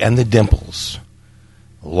Cooley and the Dimples.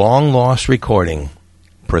 Long-lost recording,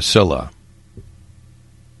 Priscilla.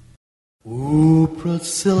 Ooh,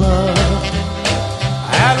 Priscilla,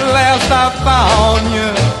 at last I found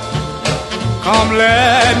you. Come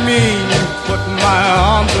let me put my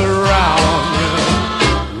arms around you.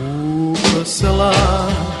 Ooh, Priscilla,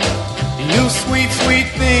 you sweet, sweet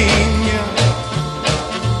thing.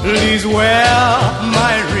 Please wear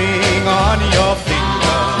my ring on your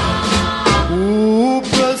finger. Ooh,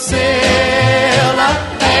 Priscilla,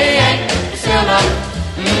 hey, hey, Priscilla.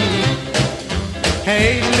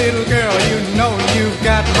 Hey, little girl, you know you've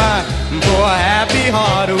got my poor happy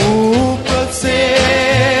heart. Ooh,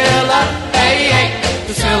 Priscilla, hey, hey,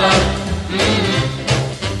 Priscilla.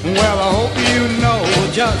 Well, I hope you know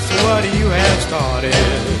just what you have started.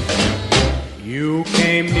 You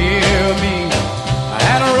came near me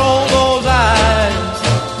and rolled those eyes.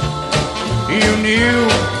 You knew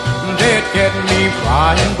they'd get me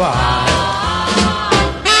flying by.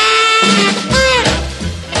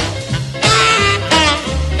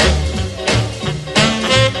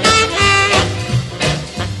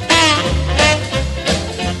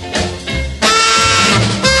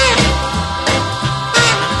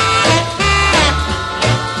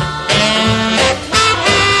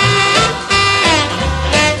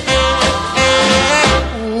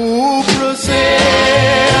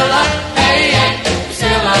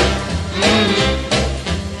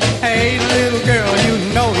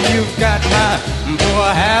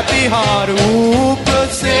 Happy heart, ooh,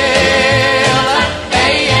 Priscilla,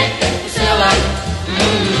 hey, hey, Priscilla.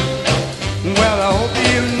 Well, I hope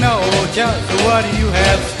you know just what you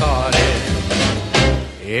have started.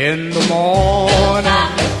 In the morning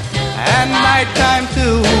and nighttime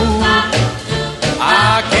too,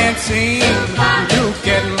 I can't seem to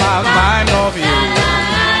get my mind off you.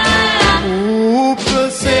 Ooh,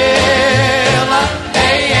 Priscilla,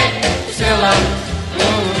 hey, hey, Priscilla.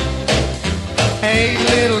 Hey,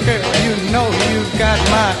 little girl, you know you've got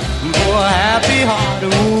my poor happy heart.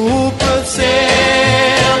 Ooh,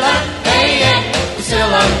 Priscilla, hey, hey,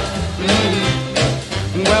 Priscilla.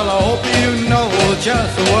 Well, I hope you know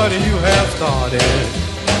just what you have started.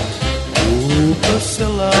 Ooh,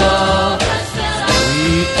 Priscilla,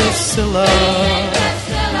 sweet Priscilla,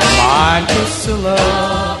 mine Priscilla,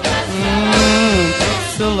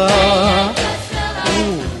 Priscilla,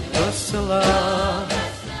 ooh, Priscilla.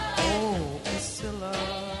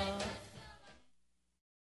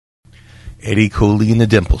 Eddie Cooley and the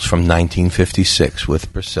Dimples from 1956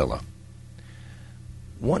 with Priscilla.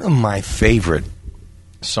 One of my favorite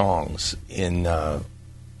songs of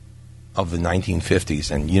the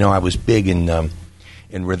 1950s, and you know I was big in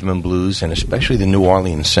rhythm and blues, and especially the New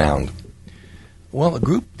Orleans sound. Well,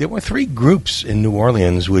 there were 3 groups in New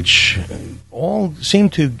Orleans which all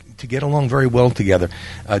seemed to get along very well together.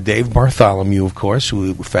 Dave Bartholomew, of course,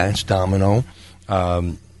 who Fats Domino.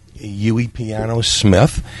 Huey Piano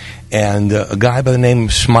Smith, and a guy by the name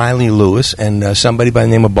of Smiley Lewis, and somebody by the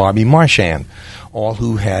name of Bobby Marchand, all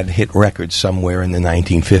who had hit records somewhere in the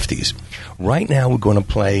 1950s. Right now we're going to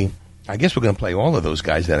play, I guess we're going to play all of those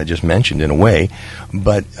guys that I just mentioned in a way,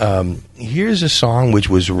 but here's a song which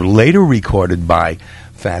was later recorded by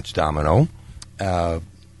Fats Domino,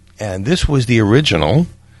 and this was the original.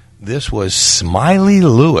 This was Smiley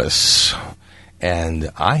Lewis,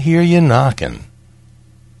 and I Hear You Knockin'.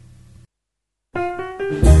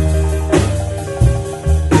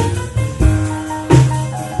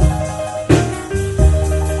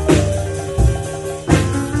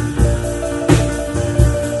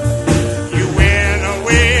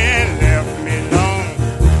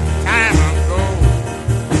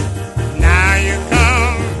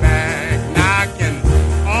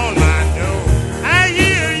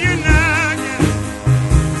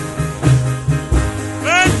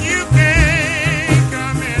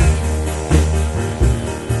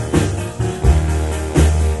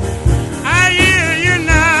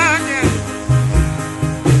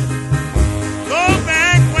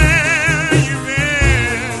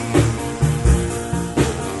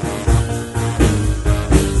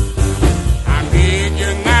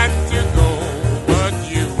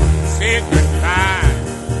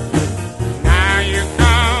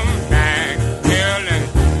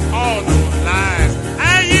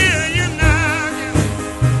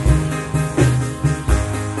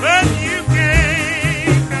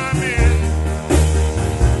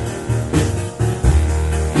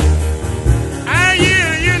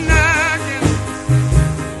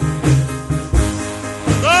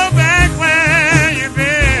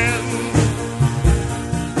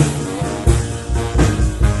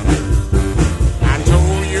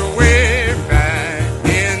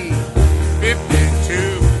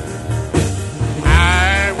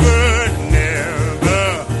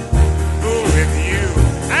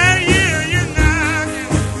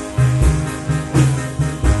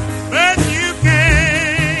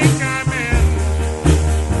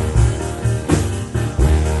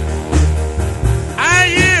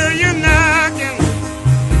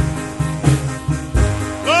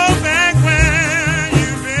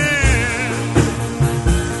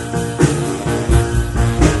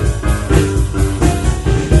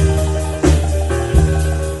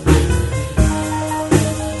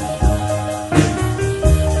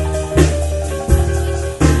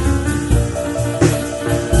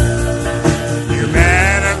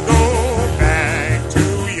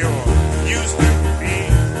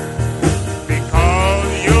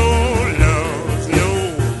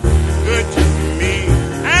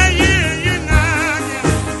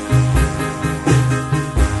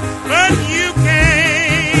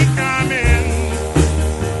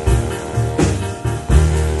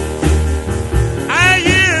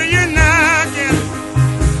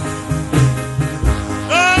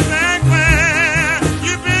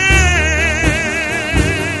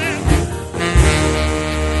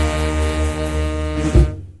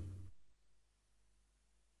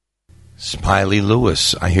 Smiley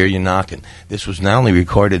Lewis, I Hear You Knockin'. This was not only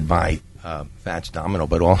recorded by Fats Domino,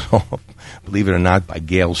 but also, believe it or not, by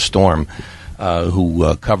Gail Storm,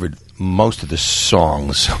 who covered most of the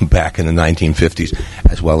songs back in the 1950s,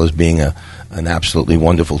 as well as being an absolutely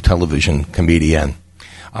wonderful television comedian.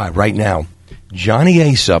 Right now, Johnny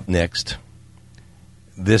Ace up next.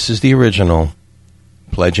 This is the original,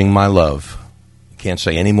 Pledging My Love. Can't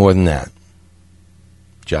say any more than that.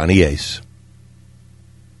 Johnny Ace.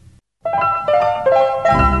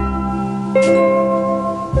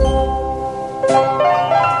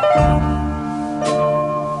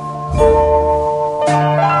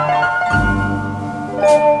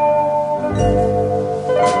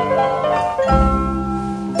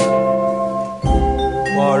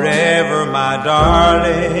 Forever, my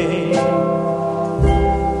darling,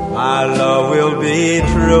 my love will be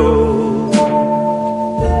true,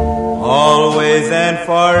 always and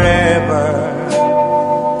forever.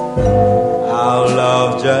 I'll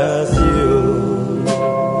love just you.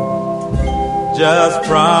 Just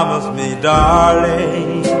promise me,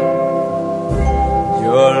 darling,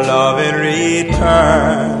 your love in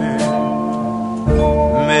return.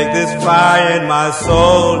 Make this fire in my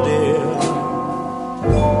soul, dear,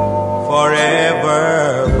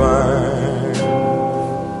 forever burn.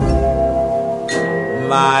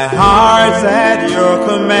 My heart's at your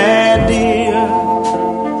command, dear,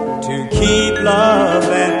 to keep love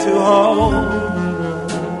and to hold.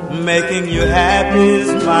 Making you happy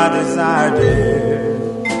is my desire, dear.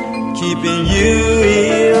 Keeping you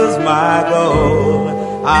is my goal.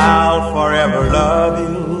 I'll forever love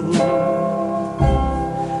you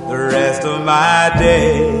the rest of my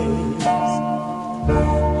days.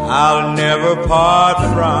 I'll never part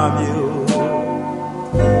from you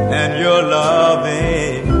and your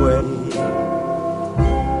loving way.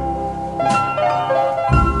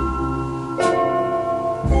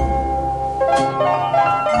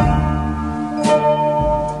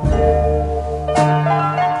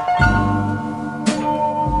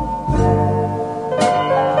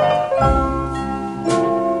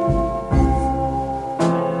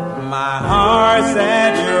 My heart's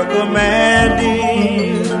at your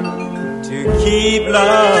commanding to keep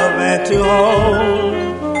love and to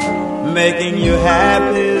hold. Making you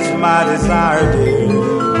happy is my desire,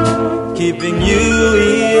 dear. Keeping you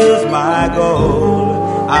is my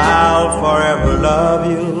goal. I'll forever love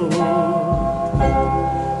you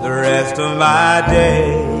the rest of my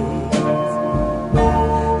days.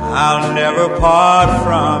 I'll never part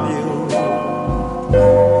from you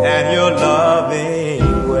and your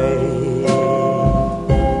loving way.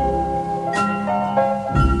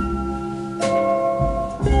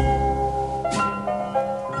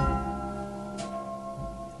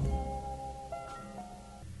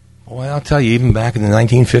 Well, I'll tell you, even back in the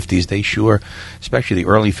 1950s, they sure, especially the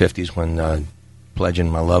early 50s when Pledging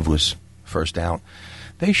My Love was first out,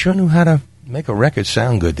 they sure knew how to make a record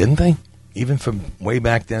sound good, didn't they? Even from way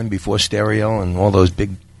back then, before stereo and all those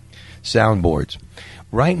big soundboards.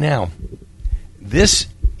 Right now, this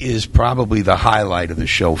is probably the highlight of the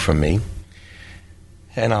show for me,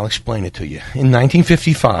 and I'll explain it to you. In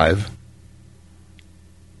 1955,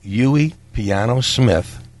 Huey Piano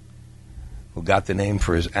Smith, who got the name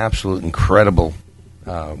for his absolute incredible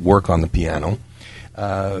work on the piano,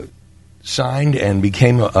 signed and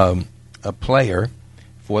became a player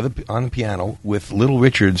on the piano with Little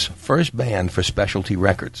Richard's first band for Specialty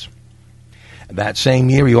Records. That same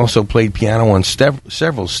year, he also played piano on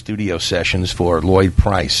several studio sessions for Lloyd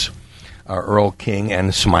Price, Earl King,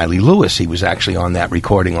 and Smiley Lewis. He was actually on that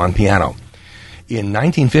recording on piano. In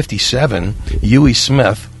 1957, Huey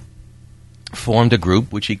Smith formed a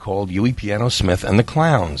group which he called Huey Piano Smith and the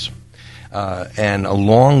Clowns. And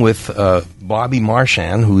along with Bobby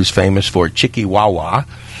Marchand, who's famous for Chicky Wah Wah,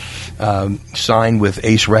 signed with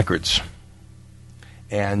Ace Records.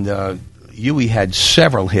 And Huey had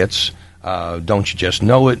several hits. Don't You Just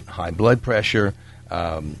Know It, High Blood Pressure,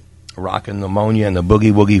 Rockin' Pneumonia, and the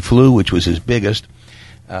Boogie Woogie Flu, which was his biggest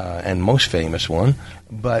and most famous one.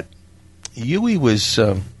 But Huey was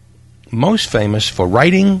most famous for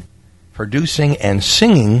writing, producing, and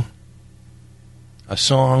singing a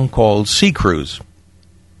song called Sea Cruise.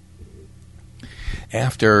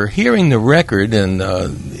 After hearing the record and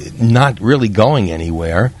not really going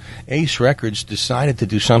anywhere, Ace Records decided to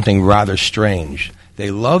do something rather strange.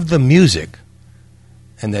 They loved the music,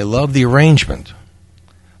 and they loved the arrangement.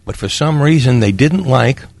 But for some reason, they didn't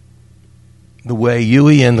like the way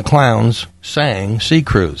Huey and the Clowns sang Sea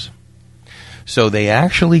Cruise. So they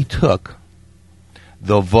actually took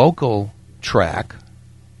the vocal track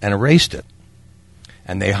and erased it.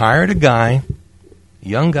 And they hired a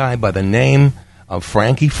young guy by the name of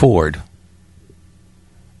Frankie Ford,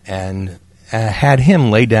 and had him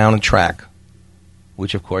lay down a track,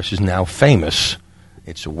 which of course is now famous.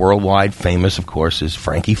 It's worldwide famous, of course, is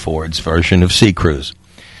Frankie Ford's version of Sea Cruise.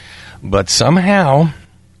 But somehow,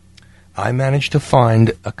 I managed to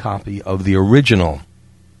find a copy of the original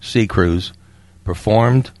Sea Cruise,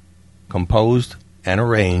 performed, composed, and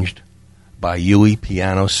arranged by Huey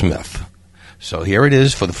Piano Smith. So here it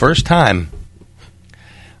is for the first time,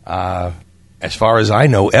 as far as I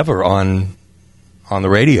know, ever on the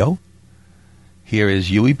radio. Here is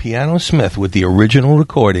Huey Piano Smith with the original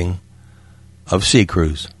recording of Sea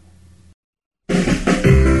Cruise.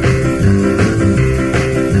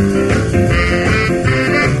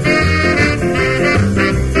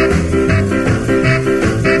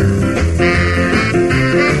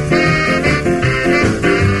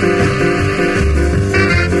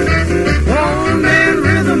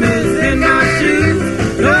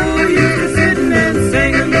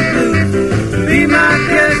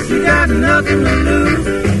 Nothing to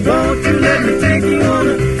lose. Won't you let me take you on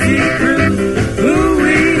a sea cruise?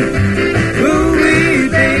 Ooh-wee,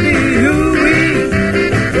 baby, ooh-wee,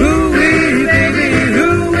 ooh-wee, baby,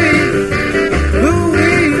 ooh-wee,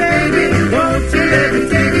 ooh-wee, baby. Won't you let me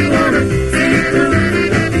take you on a sea cruise?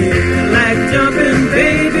 If you like jumping,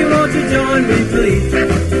 baby, won't you join me, please?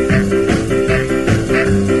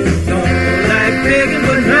 Don't like begging,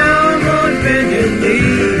 but now I'm on bending knee.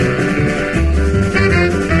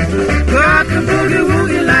 Got the boogie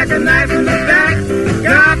woogie like a knife in the back.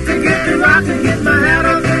 Got to get the rock and get my hat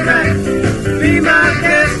off the rack. Be my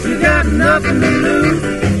guest, you got nothing to lose.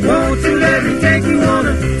 Won't you let me take you on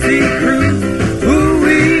a sea cruise?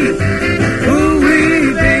 Ooh-wee,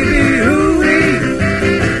 baby.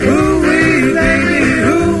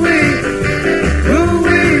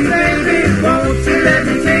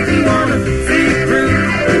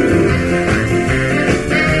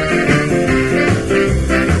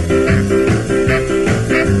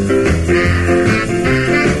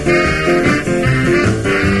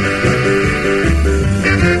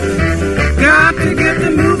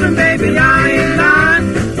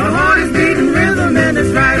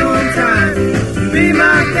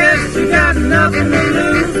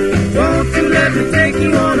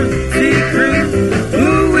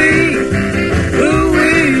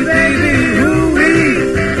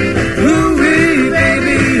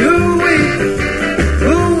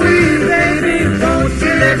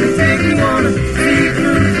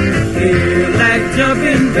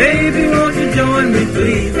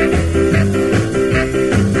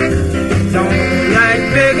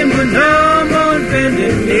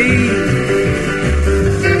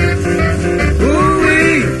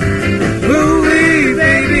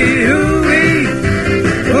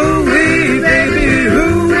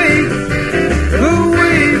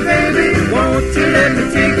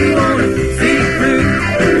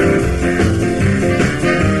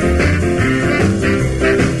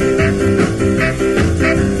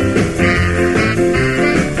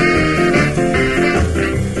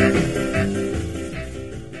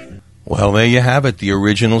 Well, there you have it, the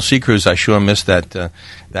original Sea Cruise. I sure missed that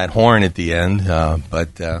horn at the end,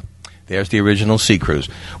 but there's the original Sea Cruise.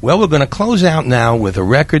 Well, we're going to close out now with a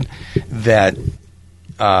record that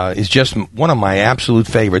is just one of my absolute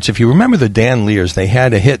favorites. If you remember the Dan Lears, they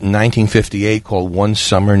had a hit in 1958 called One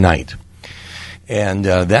Summer Night. And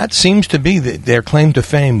that seems to be their claim to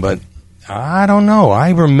fame, but I don't know.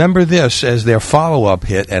 I remember this as their follow-up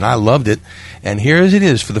hit, and I loved it. And here as it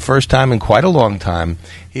is, for the first time in quite a long time,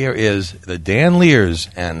 here is the Dan Lears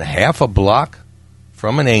and Half a Block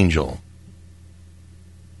from an Angel.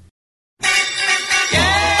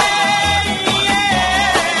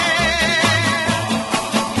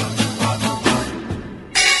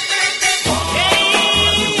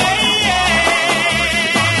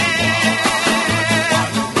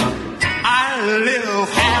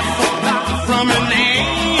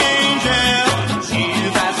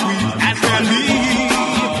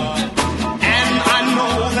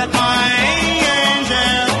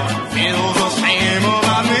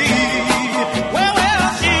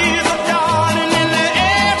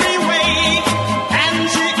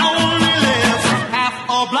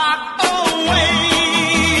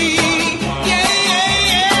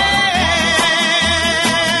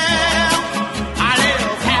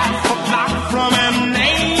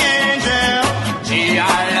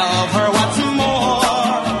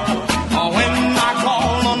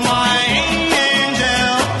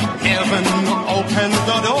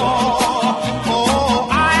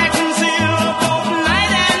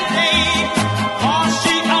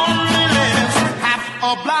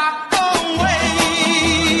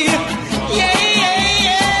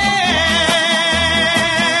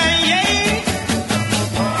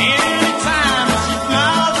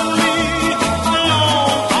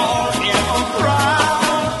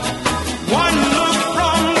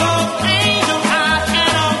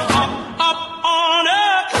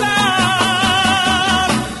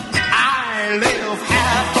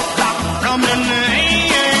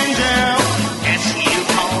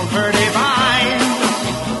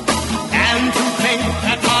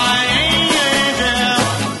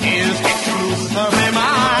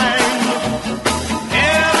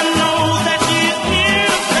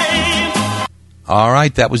 All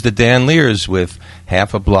right, that was the Dan Lears with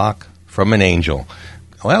Half a Block from an Angel.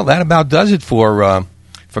 Well, that about does it for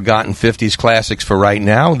Forgotten 50s Classics for right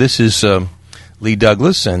now. This is Lee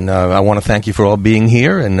Douglas, and I want to thank you for all being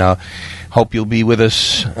here, and hope you'll be with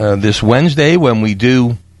us this Wednesday when we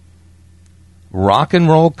do Rock and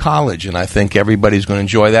Roll College, and I think everybody's going to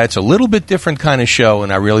enjoy that. It's a little bit different kind of show,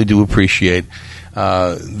 and I really do appreciate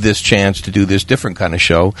this chance to do this different kind of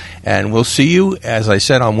show. And we'll see you, as I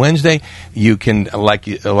said, on Wednesday. You can,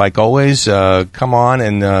 like always, come on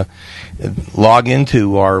and log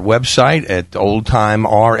into our website at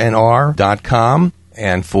oldtimernr.com.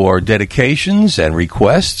 And for dedications and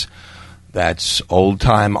requests, that's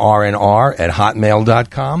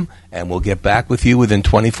oldtimernr@hotmail.com. And we'll get back with you within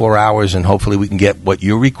 24 hours, and hopefully we can get what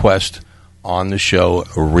you request on the show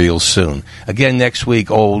real soon. Again, next week,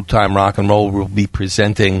 Old Time Rock and Roll will be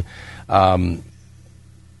presenting Rock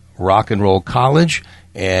and Roll College,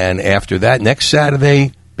 and after that, next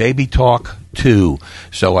Saturday, Baby Talk 2.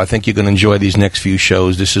 So I think you're going to enjoy these next few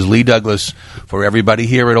shows. This is Lee Douglas for everybody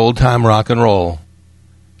here at Old Time Rock and Roll.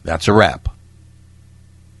 That's a wrap.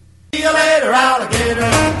 See you later, alligator.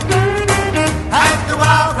 At the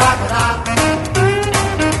wild crocodile.